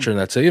the stretcher and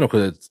that's it, you know,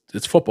 because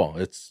it's football.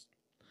 It's,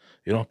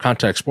 you know,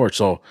 contact sport.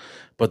 So,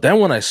 but then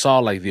when I saw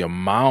like the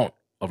amount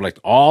of like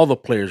all the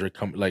players are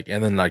coming, like,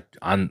 and then like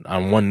on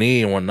one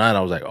knee and one night,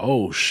 I was like,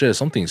 oh shit,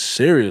 something's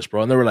serious,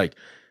 bro. And they were like,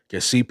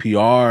 get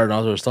CPR and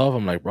all that stuff.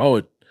 I'm like,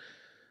 bro,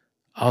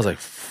 I was like,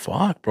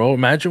 fuck, bro.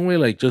 Imagine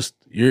like just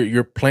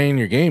you're playing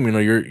your game. You know,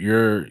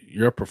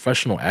 you're a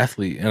professional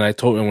athlete. And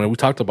when we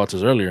talked about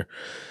this earlier,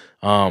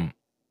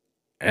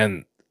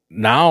 and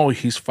now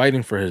he's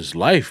fighting for his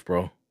life,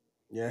 bro.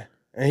 Yeah,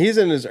 and he's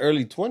in his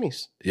early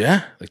 20s.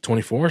 Yeah, like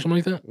 24 or something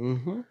like that.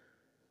 Mm-hmm.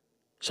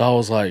 So I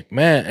was like,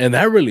 man, and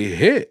that really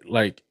hit.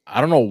 Like, I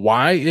don't know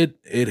why it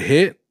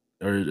hit,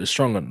 or it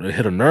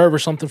hit a nerve or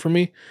something for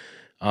me.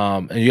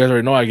 And you guys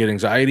already know I get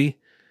anxiety.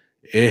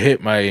 It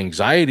hit my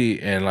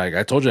anxiety, and like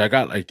I told you,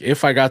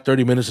 if I got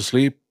 30 minutes of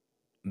sleep,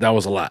 that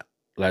was a lot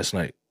last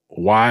night.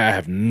 Why? I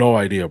have no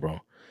idea, bro.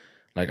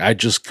 Like, I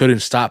just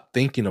couldn't stop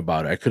thinking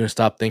about it. I couldn't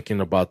stop thinking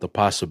about the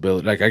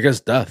possibility. Like, I guess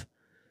death.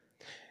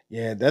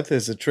 Yeah, death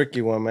is a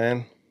tricky one,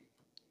 man.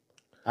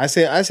 I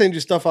send you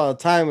stuff all the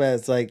time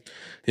that's like,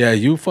 yeah,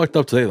 you fucked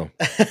up today though.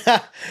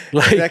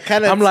 Like,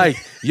 I'm like,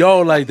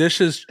 yo, like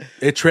this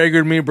it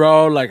triggered me,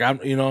 bro. Like,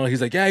 I'm, you know,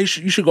 he's like, yeah, you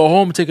should go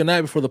home and take a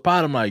nap before the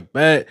pod. I'm like,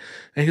 bet.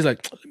 And he's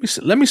like,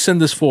 let me send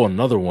this for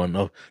another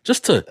one,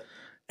 just to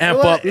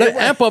amp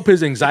up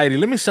his anxiety.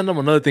 Let me send him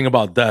another thing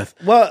about death.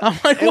 Well, I'm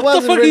like,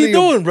 what the fuck are you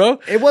doing, bro?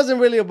 It wasn't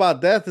really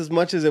about death as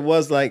much as it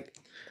was like,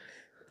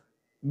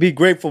 be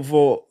grateful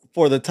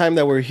for the time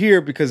that we're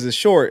here because it's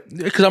short.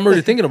 Because I'm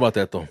already thinking about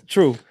that though.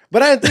 True.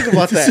 But I didn't think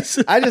about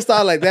that. I just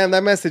thought like, damn,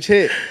 that message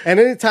hit. And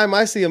anytime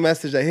I see a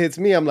message that hits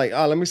me, I'm like,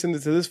 oh, let me send it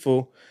to this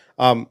fool.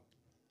 And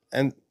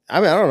I mean, I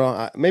don't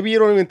know. Maybe you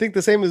don't even think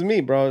the same as me,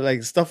 bro.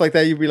 Like stuff like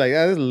that, you'd be like,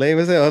 this is lame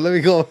as hell. Let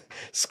me go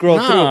scroll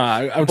through.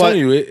 I'm telling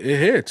you, it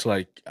hits.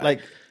 Like,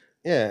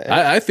 yeah.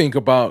 I think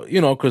about, you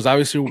know, because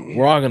obviously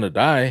we're all gonna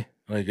die.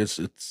 Like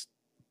it's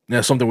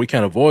something we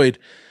can't avoid.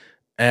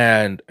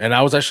 And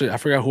I was actually, I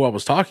forgot who I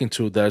was talking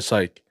to. That's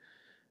like,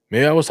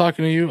 maybe I was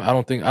talking to you. I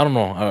don't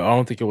know. I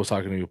don't think it was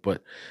talking to you.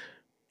 But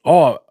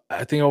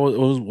I think it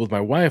was with my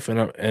wife,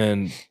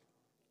 and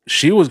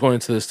she was going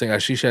to this thing.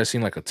 She had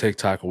seen like a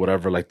TikTok or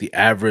whatever, like the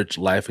average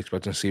life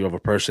expectancy of a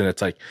person.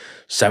 It's like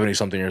 70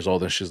 something years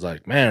old, and she's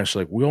like, man, she's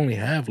like, we only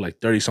have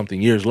like 30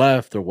 something years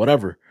left or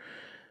whatever,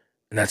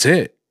 and that's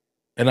it.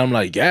 And I'm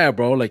like, yeah,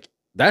 bro. Like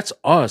that's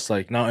us.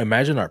 Like now,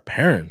 imagine our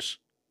parents.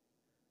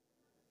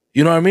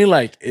 You know what I mean?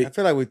 Like, I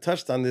feel like we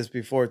touched on this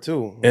before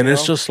too. and you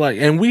it's know? just like,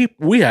 and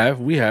we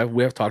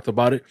have talked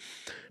about it,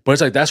 but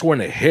it's like that's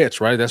when it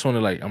hits, right? That's when it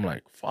like I'm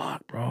like,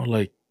 fuck, bro.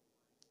 Like,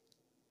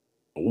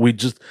 we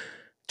just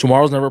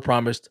tomorrow's never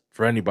promised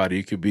for anybody.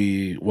 You could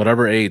be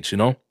whatever age, you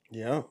know.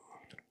 Yeah.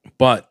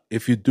 But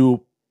if you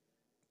do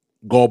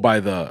go by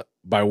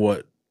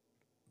what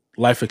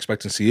life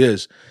expectancy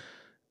is,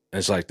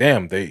 it's like,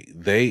 damn,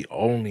 they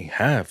only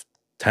have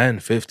 10,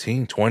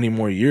 15, 20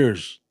 more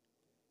years,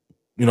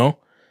 you know?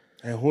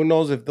 And who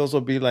knows if those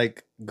will be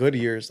like good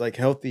years, like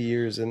healthy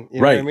years, and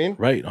you know Right, what I mean?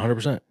 right,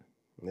 100%.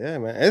 Yeah,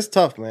 man. It's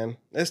tough, man.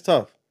 It's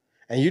tough.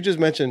 And you just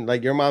mentioned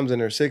like your mom's in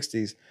her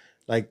 60s.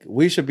 Like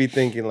we should be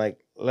thinking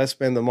like let's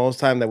spend the most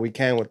time that we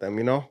can with them,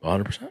 you know?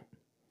 100%.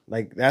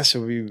 Like that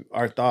should be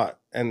our thought.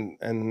 And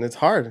it's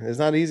hard. It's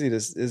not easy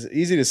it's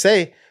easy to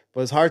say,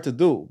 but it's hard to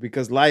do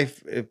because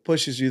life it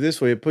pushes you this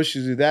way, it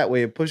pushes you that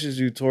way, it pushes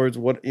you towards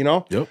what, you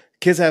know? Yep.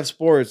 Kids have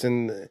sports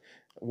and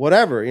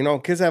whatever, you know,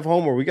 kids have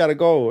homework, we got to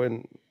go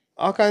and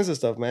all kinds of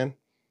stuff, man.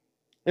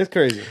 It's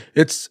crazy.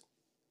 It's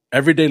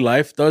everyday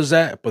life does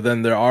that, but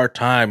then there are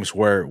times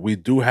where we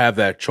do have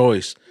that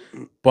choice,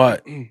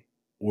 but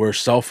we're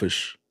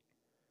selfish.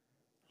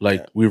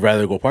 Like we'd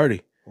rather go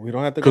party. We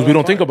don't have to Because go we that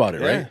don't think far. about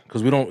it, Yeah. right?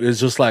 Because we don't. It's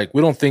just like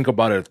we don't think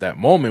about it at that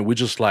moment. We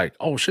just like,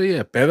 oh shit,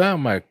 yeah, peda,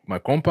 my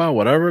compa,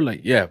 whatever.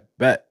 Like, yeah,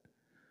 bet.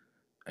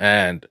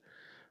 And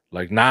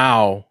like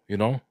now, you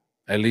know,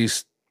 at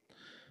least,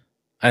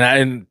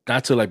 and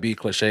not to like be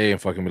cliche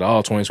and fucking be like,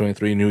 oh,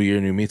 2023, new year,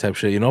 new me type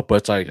shit, you know. But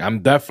it's like I'm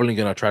definitely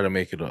gonna try to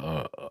make it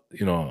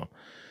you know,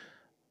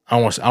 I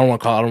don't want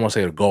to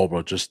say a goal,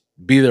 bro. Just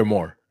be there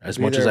more as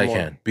Be much as there I more.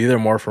 can. Be there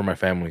more for my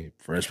family,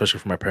 for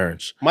especially for my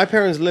parents. My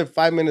parents live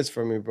 5 minutes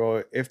from me,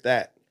 bro, if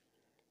that.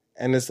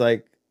 And it's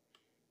like,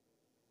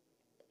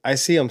 I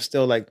see them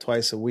still like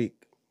twice a week.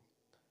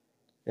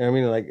 You know what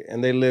I mean? Like,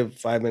 and they live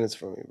 5 minutes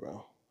from me,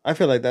 bro. I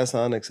feel like that's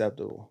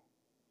unacceptable.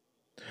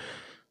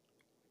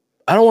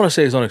 I don't want to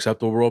say it's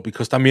unacceptable, bro,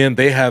 because también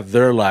they have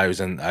their lives,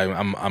 and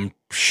I'm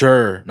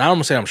sure. Now I'm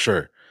gonna say I'm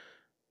sure,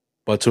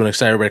 but to an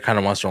extent, everybody kind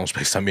of wants their own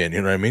space. También,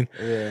 you know what I mean?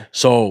 Yeah.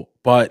 So,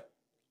 but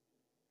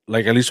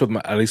like at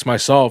least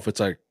myself, it's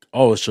like,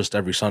 oh, it's just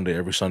every Sunday,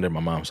 my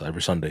mom's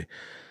every Sunday.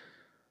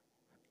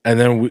 And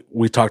then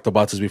we talked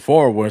about this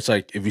before, where it's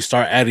like if you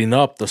start adding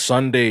up the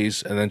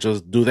Sundays and then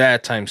just do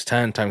that times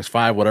 10, times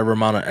 5, whatever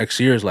amount of X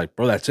years, like,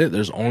 bro, that's it.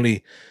 There's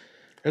only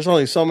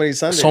so many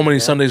Sundays. so many bro.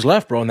 Sundays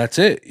left, bro, and that's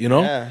it, you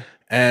know? Yeah.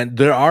 And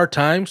there are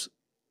times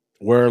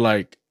where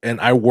like, and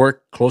I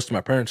work close to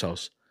my parents'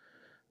 house.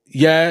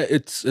 Yeah,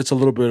 it's a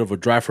little bit of a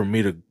drive for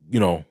me to,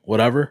 you know,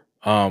 whatever.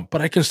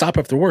 But I can stop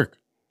after work.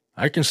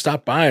 I can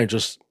stop by and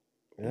just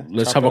Yeah.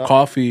 let's Chop have it a up.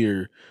 coffee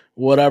or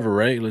whatever,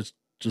 right? Let's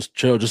just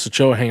chill,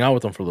 and hang out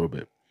with them for a little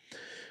bit.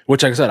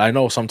 Which, like I said, I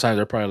know sometimes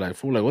they're probably like,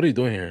 "Fool, like, what are you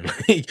doing here?"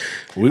 Like,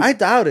 I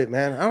doubt it,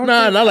 man. I don't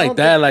Nah, think- not I like don't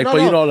that, think- like,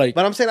 but you know, like-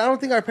 But I'm saying I don't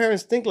think our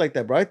parents think like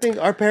that, bro. I think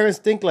our parents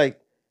think like,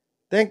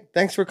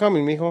 thanks for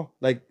coming, mijo.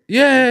 Like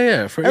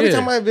yeah. For every yeah.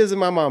 time I visit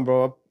my mom,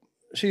 bro,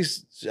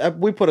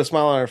 we put a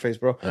smile on her face,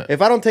 bro. Uh.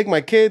 If I don't take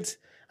my kids,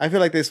 I feel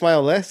like they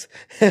smile less.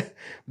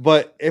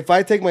 But if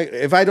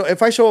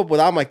I show up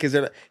without my kids,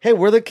 they're like, "Hey,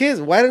 we're the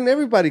kids. Why didn't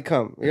everybody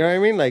come?" You know what I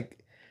mean? Like,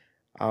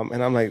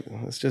 and I'm like,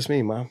 "It's just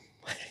me, mom.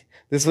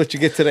 This is what you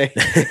get today."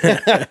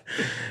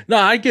 No,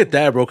 I get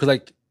that, bro. Because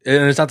like,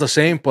 and it's not the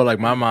same, but like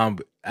my mom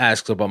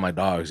asks about my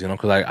dogs, you know,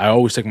 because I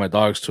always take my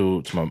dogs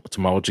to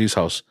my OG's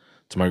house,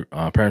 to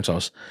my parents'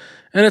 house,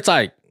 and it's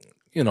like,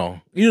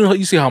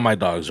 you see how my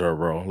dogs are,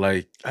 bro.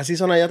 Like, Así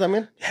son allá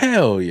también.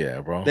 hell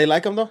yeah, bro. They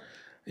like them though.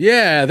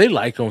 Yeah, they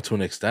like them to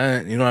an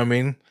extent. You know what I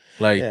mean?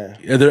 Like, Yeah.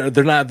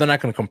 they're not going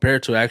to compare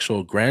to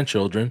actual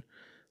grandchildren.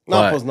 No,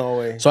 But- pues no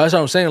way. So that's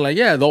what I'm saying. Like,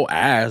 yeah, they'll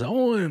ask,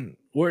 "Oh, and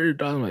where are your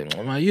dogs?" I'm like,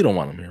 "Oh, man, you don't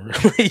want them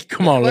here. Like,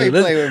 come on, Why you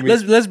play with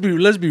me?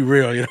 let's be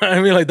real. You know what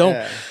I mean? Like, don't.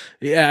 Yeah.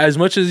 Yeah, as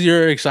much as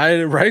you're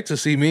excited, right, to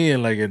see me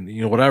and like, and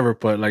whatever,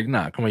 but like,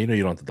 nah, come on, you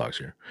don't want the dogs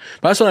here.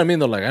 But that's what I mean,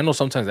 though. Like, I know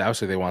sometimes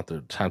obviously they want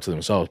their time to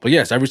themselves, but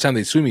yes, every time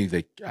they see me,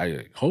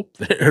 I hope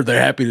they're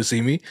happy to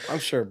see me. I'm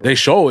sure, bro. They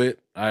show it.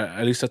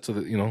 At least that's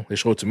they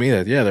show it to me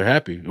that they're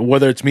happy.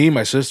 Whether it's me,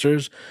 my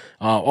sisters,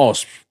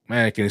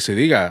 man, can you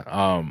say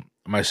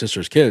my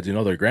sister's kids, their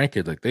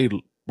grandkids, like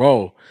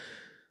bro,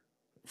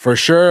 for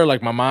sure.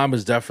 Like my mom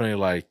is definitely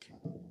like,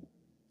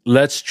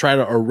 let's try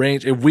to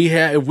arrange if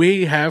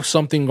we have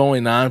something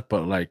going on,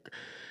 but like,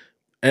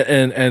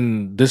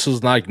 and this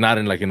is like not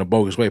in a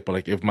bogus way, but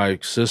like if my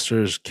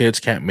sister's kids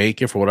can't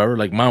make it for whatever,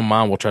 like my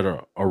mom will try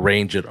to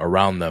arrange it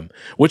around them,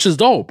 which is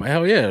dope.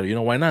 Hell yeah,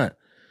 why not?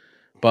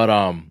 But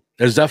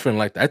it's definitely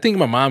like that. I think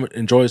my mom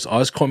enjoys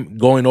us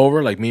going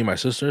over, like me and my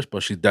sisters,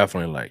 but she's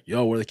definitely like,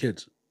 yo, we're the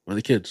kids. We're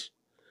the kids.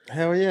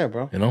 Hell yeah,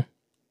 bro.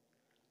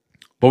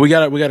 But we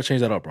gotta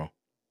change that up, bro.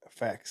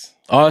 Facts.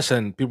 Us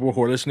and people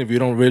who are listening, if you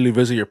don't really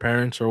visit your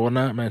parents or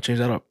whatnot, man, change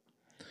that up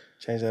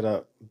Change that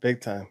up.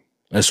 Big time.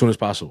 as soon as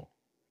possible.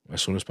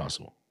 As soon as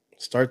possible.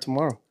 Start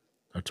tomorrow.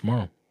 Or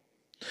tomorrow.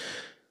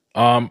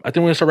 I think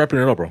we're gonna start wrapping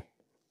it up, bro.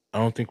 I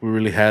don't think we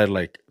really had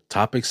like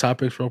topics,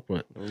 bro.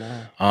 But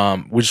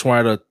Nah. we just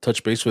wanted to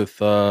touch base with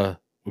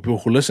people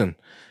who listen.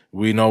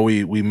 We know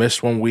we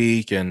missed 1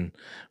 week and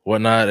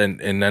whatnot,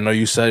 and I know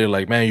you said, you're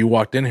like, man, you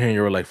walked in here and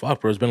you were like,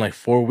 fuck, bro, it's been like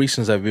 4 weeks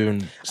since I've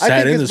even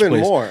sat in this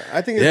place.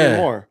 I think it's been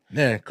more.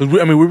 Yeah, because we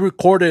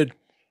recorded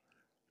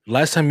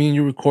last time. Me and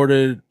you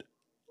recorded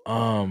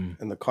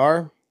in the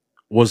car.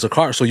 Was the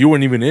car? So you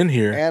weren't even in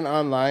here and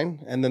online,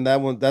 and then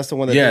that's the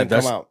one that didn't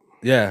come out.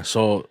 Yeah,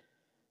 so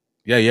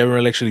yeah, you haven't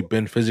really actually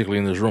been physically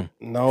in this room.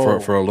 No,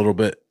 for a little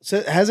bit.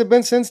 So, has it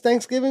been since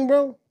Thanksgiving,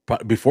 bro?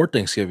 Before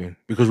Thanksgiving,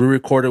 because we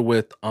recorded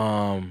with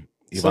Ivan.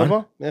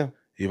 Silva? Yeah,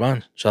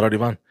 Ivan. Shout out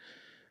Ivan.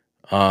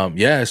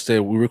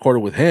 We recorded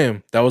with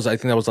him. I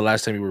think that was the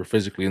last time we were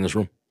physically in this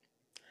room.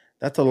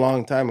 That's a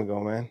long time ago,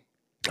 man.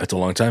 That's a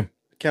long time.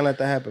 Can't let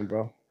that happen,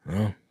 bro.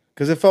 No.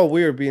 Because it felt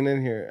weird being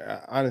in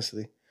here,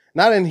 honestly.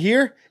 Not in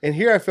here. In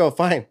here, I felt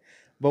fine.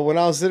 But when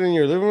I was sitting in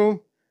your living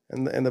room,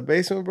 in the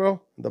basement,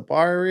 bro, the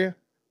bar area,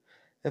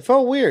 it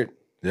felt weird.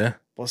 Yeah.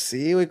 Pues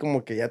sí, güey,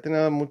 como que ya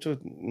tenía mucho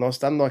no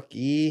estando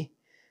aquí.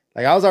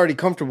 Like, I was already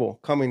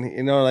comfortable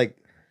coming, like,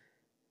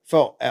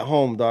 felt at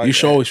home, dog. You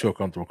should always feel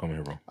comfortable coming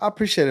here, bro. I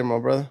appreciate it, my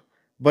brother.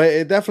 But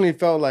it definitely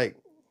felt like,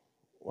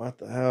 what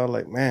the hell?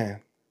 Like, man,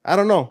 I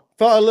don't know.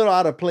 Felt a little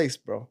out of place,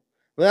 bro.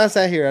 But I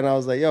sat here and I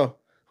was like, yo,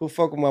 who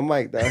fuck with my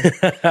mic, dog?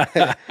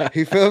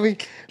 You feel me?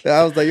 And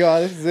I was like, yo,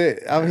 this is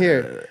it. I'm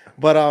here.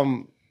 But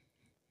I'm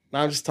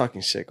just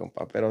talking shit,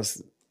 compa. Pero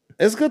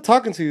it's good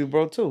talking to you,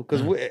 bro, too.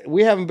 Because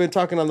we haven't been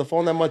talking on the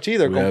phone that much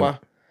either, compa.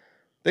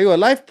 They go,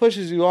 life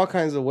pushes you all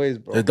kinds of ways,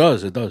 bro. It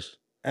does.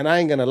 And I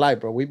ain't gonna lie,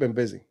 bro. We've been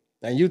busy.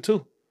 And you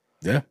too.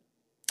 Yeah.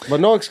 But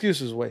no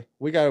excuses, way.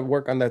 We gotta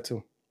work on that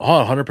too.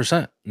 Oh,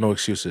 100%. No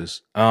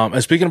excuses.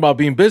 And speaking about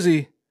being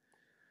busy,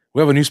 we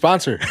have a new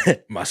sponsor.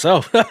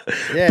 Myself.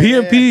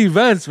 PMP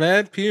Events,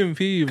 man.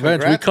 PMP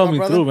Events. We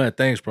coming through, man.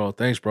 Thanks, bro.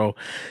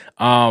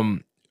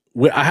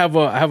 I have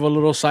a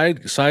little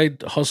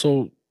side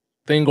hustle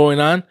thing going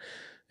on.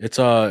 It's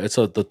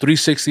the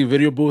 360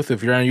 video booth.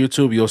 If you're on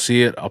YouTube, you'll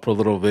see it. I'll put a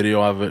little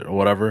video of it or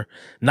whatever.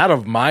 Not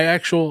of my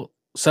actual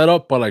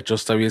setup, but like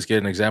just so you guys get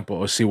an example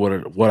or see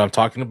what I'm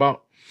talking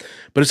about.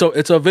 But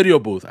it's a video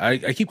booth.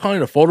 I keep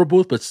calling it a photo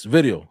booth, but it's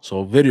video.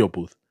 So video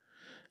booth.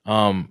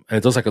 And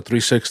it does like a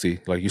 360.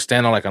 Like you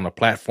stand on a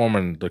platform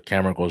and the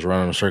camera goes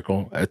around in a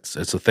circle. It's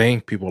a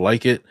thing. People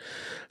like it.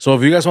 So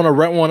if you guys want to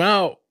rent one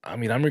out,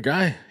 I'm your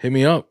guy. Hit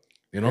me up.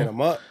 Hit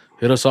them up.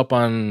 Hit us up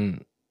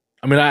on.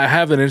 I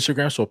have an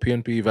Instagram, so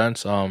PNP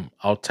Events.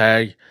 I'll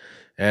tag,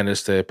 and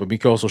but you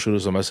can also shoot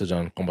us a message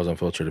on Compas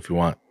Unfiltered if you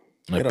want.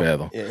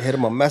 Hit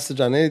him a message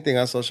on anything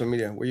on social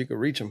media where you can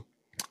reach him.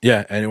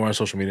 Yeah, anywhere on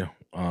social media.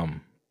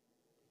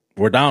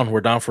 We're down.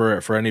 We're down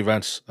for any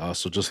events.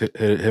 So just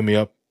hit me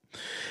up.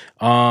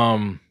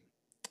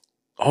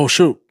 Oh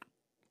shoot.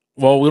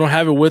 Well, we don't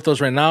have it with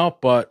us right now,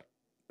 but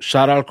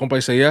shout out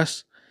Compa Say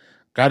Yes,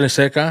 Carne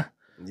Seca,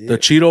 the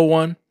Cheeto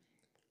one.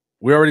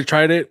 We already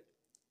tried it.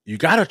 You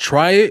gotta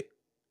try it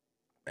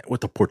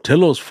with the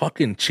Portillo's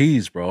fucking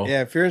cheese, bro.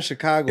 Yeah, if you're in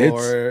Chicago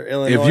or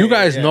Illinois. If you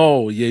guys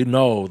know, you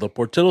know the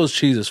Portillo's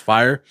cheese is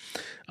fire.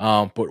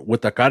 But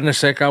with the Carne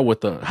Seca, with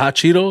the hot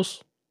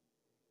Cheetos,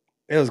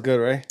 it was good,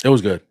 right? It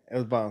was good. It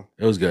was bomb.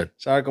 It was good.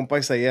 Shout out,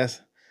 Compa Say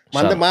Yes.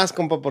 Mande más,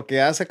 compa, porque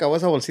ya se acabó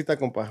esa bolsita,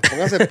 compa.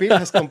 Póngase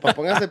pilas, compa.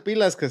 Póngase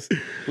pilas, because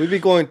we be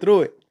going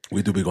through it.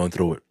 We do be going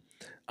through it.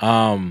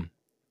 Shout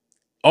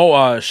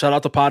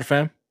out to Pod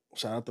Fam.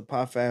 Shout out to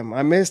Pod Fam.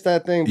 I missed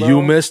that thing, bro.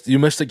 You missed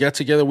the get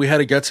together. We had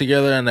a get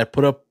together, and I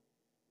put up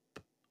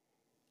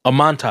a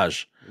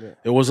montage. Yeah.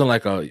 It wasn't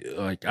like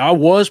I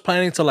was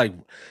planning to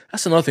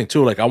that's another thing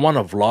too. Like I want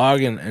to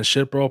vlog and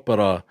shit, bro.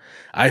 But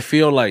I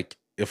feel like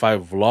if I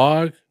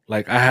vlog,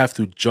 like I have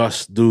to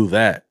just do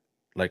that.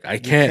 Like I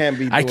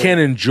can't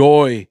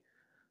enjoy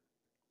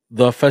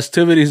the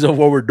festivities of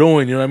what we're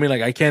doing. You know what I mean?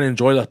 Like I can't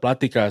enjoy las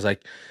pláticas.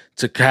 Like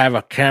to have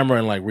a camera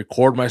and like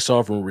record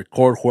myself and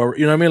record whoever.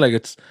 You know what I mean?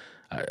 Like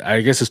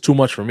I guess it's too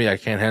much for me. I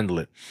can't handle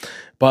it.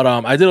 But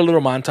I did a little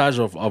montage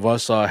of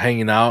us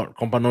hanging out.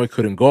 Compa Noy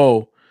couldn't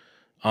go.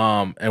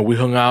 And we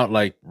hung out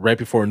like right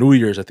before New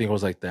Year's. I think it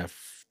was like that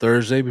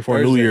Thursday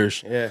before New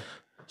Year's. Yeah.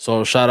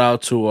 So shout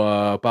out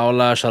to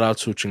Paola, shout out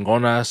to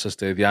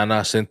Chingonas,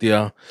 Diana,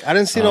 Cynthia. I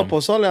didn't see no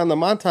pozole on the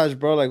montage,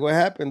 bro. Like what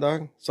happened,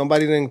 dog?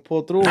 Somebody didn't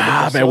pull through.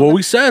 Man. What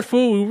we said,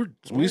 fool.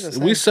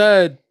 We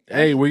said,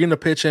 hey, we're gonna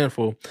pitch in,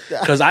 fool.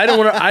 Because I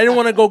didn't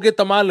want to go get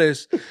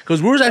tamales.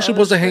 Because we were actually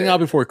supposed to hang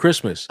out before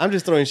Christmas. I'm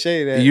just throwing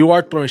shade. You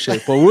are throwing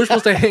shade, but we were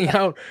supposed to hang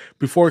out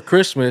before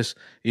Christmas.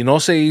 Y no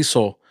se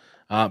hizo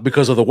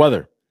because of the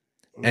weather.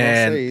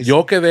 And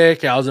yo quedé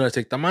que I was gonna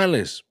take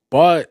tamales,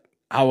 but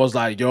I was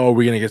like, yo,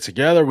 we're going to get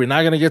together. We're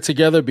not going to get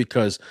together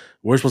because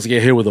we're supposed to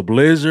get hit with a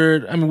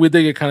blizzard. I mean, we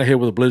did get kind of hit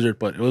with a blizzard,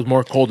 but it was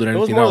more cold than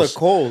anything else. It was more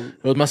cold.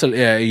 It was más el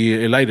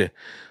aire.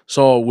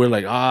 So we're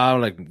like,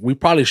 we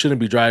probably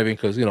shouldn't be driving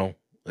because,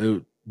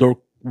 the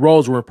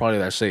roads weren't probably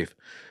that safe.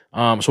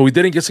 So we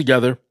didn't get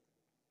together,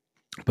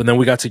 but then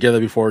we got together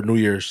before New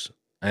Year's.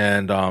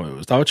 And it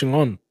was estaba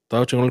chingón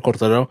el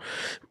cortadero.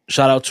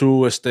 shout out to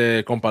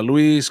compa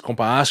Luis,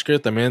 compa Oscar.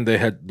 También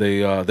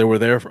they were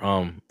there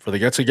for the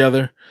get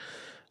together.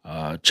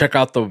 Check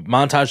out the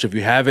montage if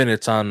you haven't.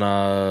 It's on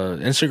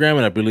Instagram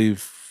and I believe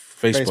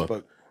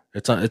Facebook.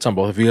 It's on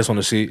both. If you guys want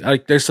to see,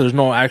 like there's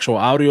no actual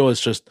audio.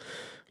 It's just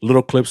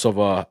little clips of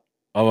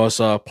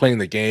us playing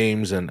the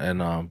games and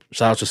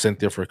shout out to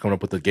Cynthia for coming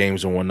up with the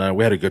games and whatnot.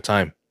 We had a good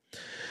time.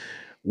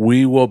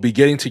 We will be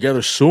getting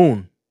together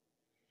soon.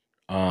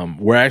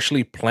 We're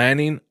actually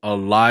planning a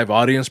live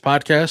audience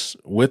podcast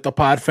with the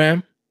Pod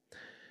Fam.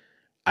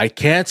 I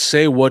can't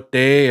say what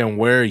day and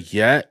where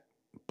yet,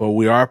 but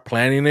we are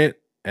planning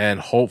it, and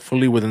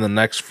hopefully within the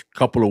next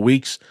couple of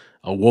weeks,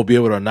 we'll be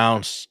able to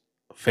announce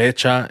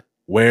fecha,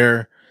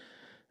 where,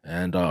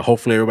 and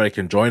hopefully everybody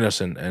can join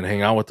us and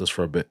hang out with us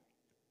for a bit.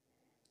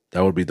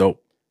 That would be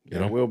dope. You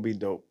know, it will be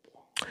dope.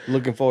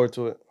 Looking forward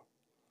to it.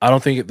 I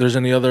don't think there's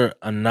any other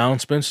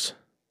announcements.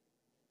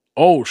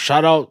 Oh,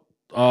 shout out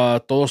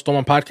Todos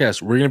Toman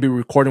Podcast. We're gonna be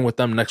recording with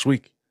them next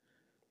week.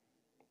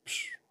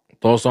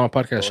 Todos Toman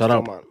Podcast.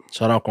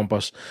 Shout out,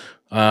 compas.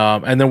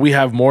 And then we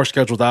have more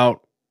scheduled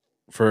out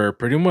for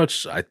pretty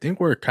much. I think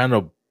we're kind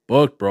of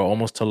booked, bro,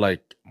 almost till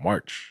like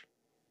March.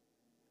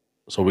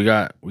 So we're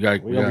gonna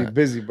be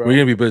busy, bro. We're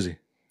gonna be busy.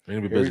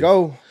 Here we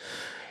go.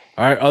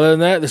 All right. Other than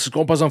that, this is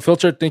Compas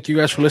Unfiltered. Thank you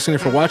guys for listening,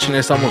 for watching.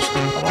 Estamos.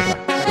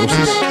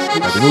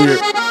 Happy New Year.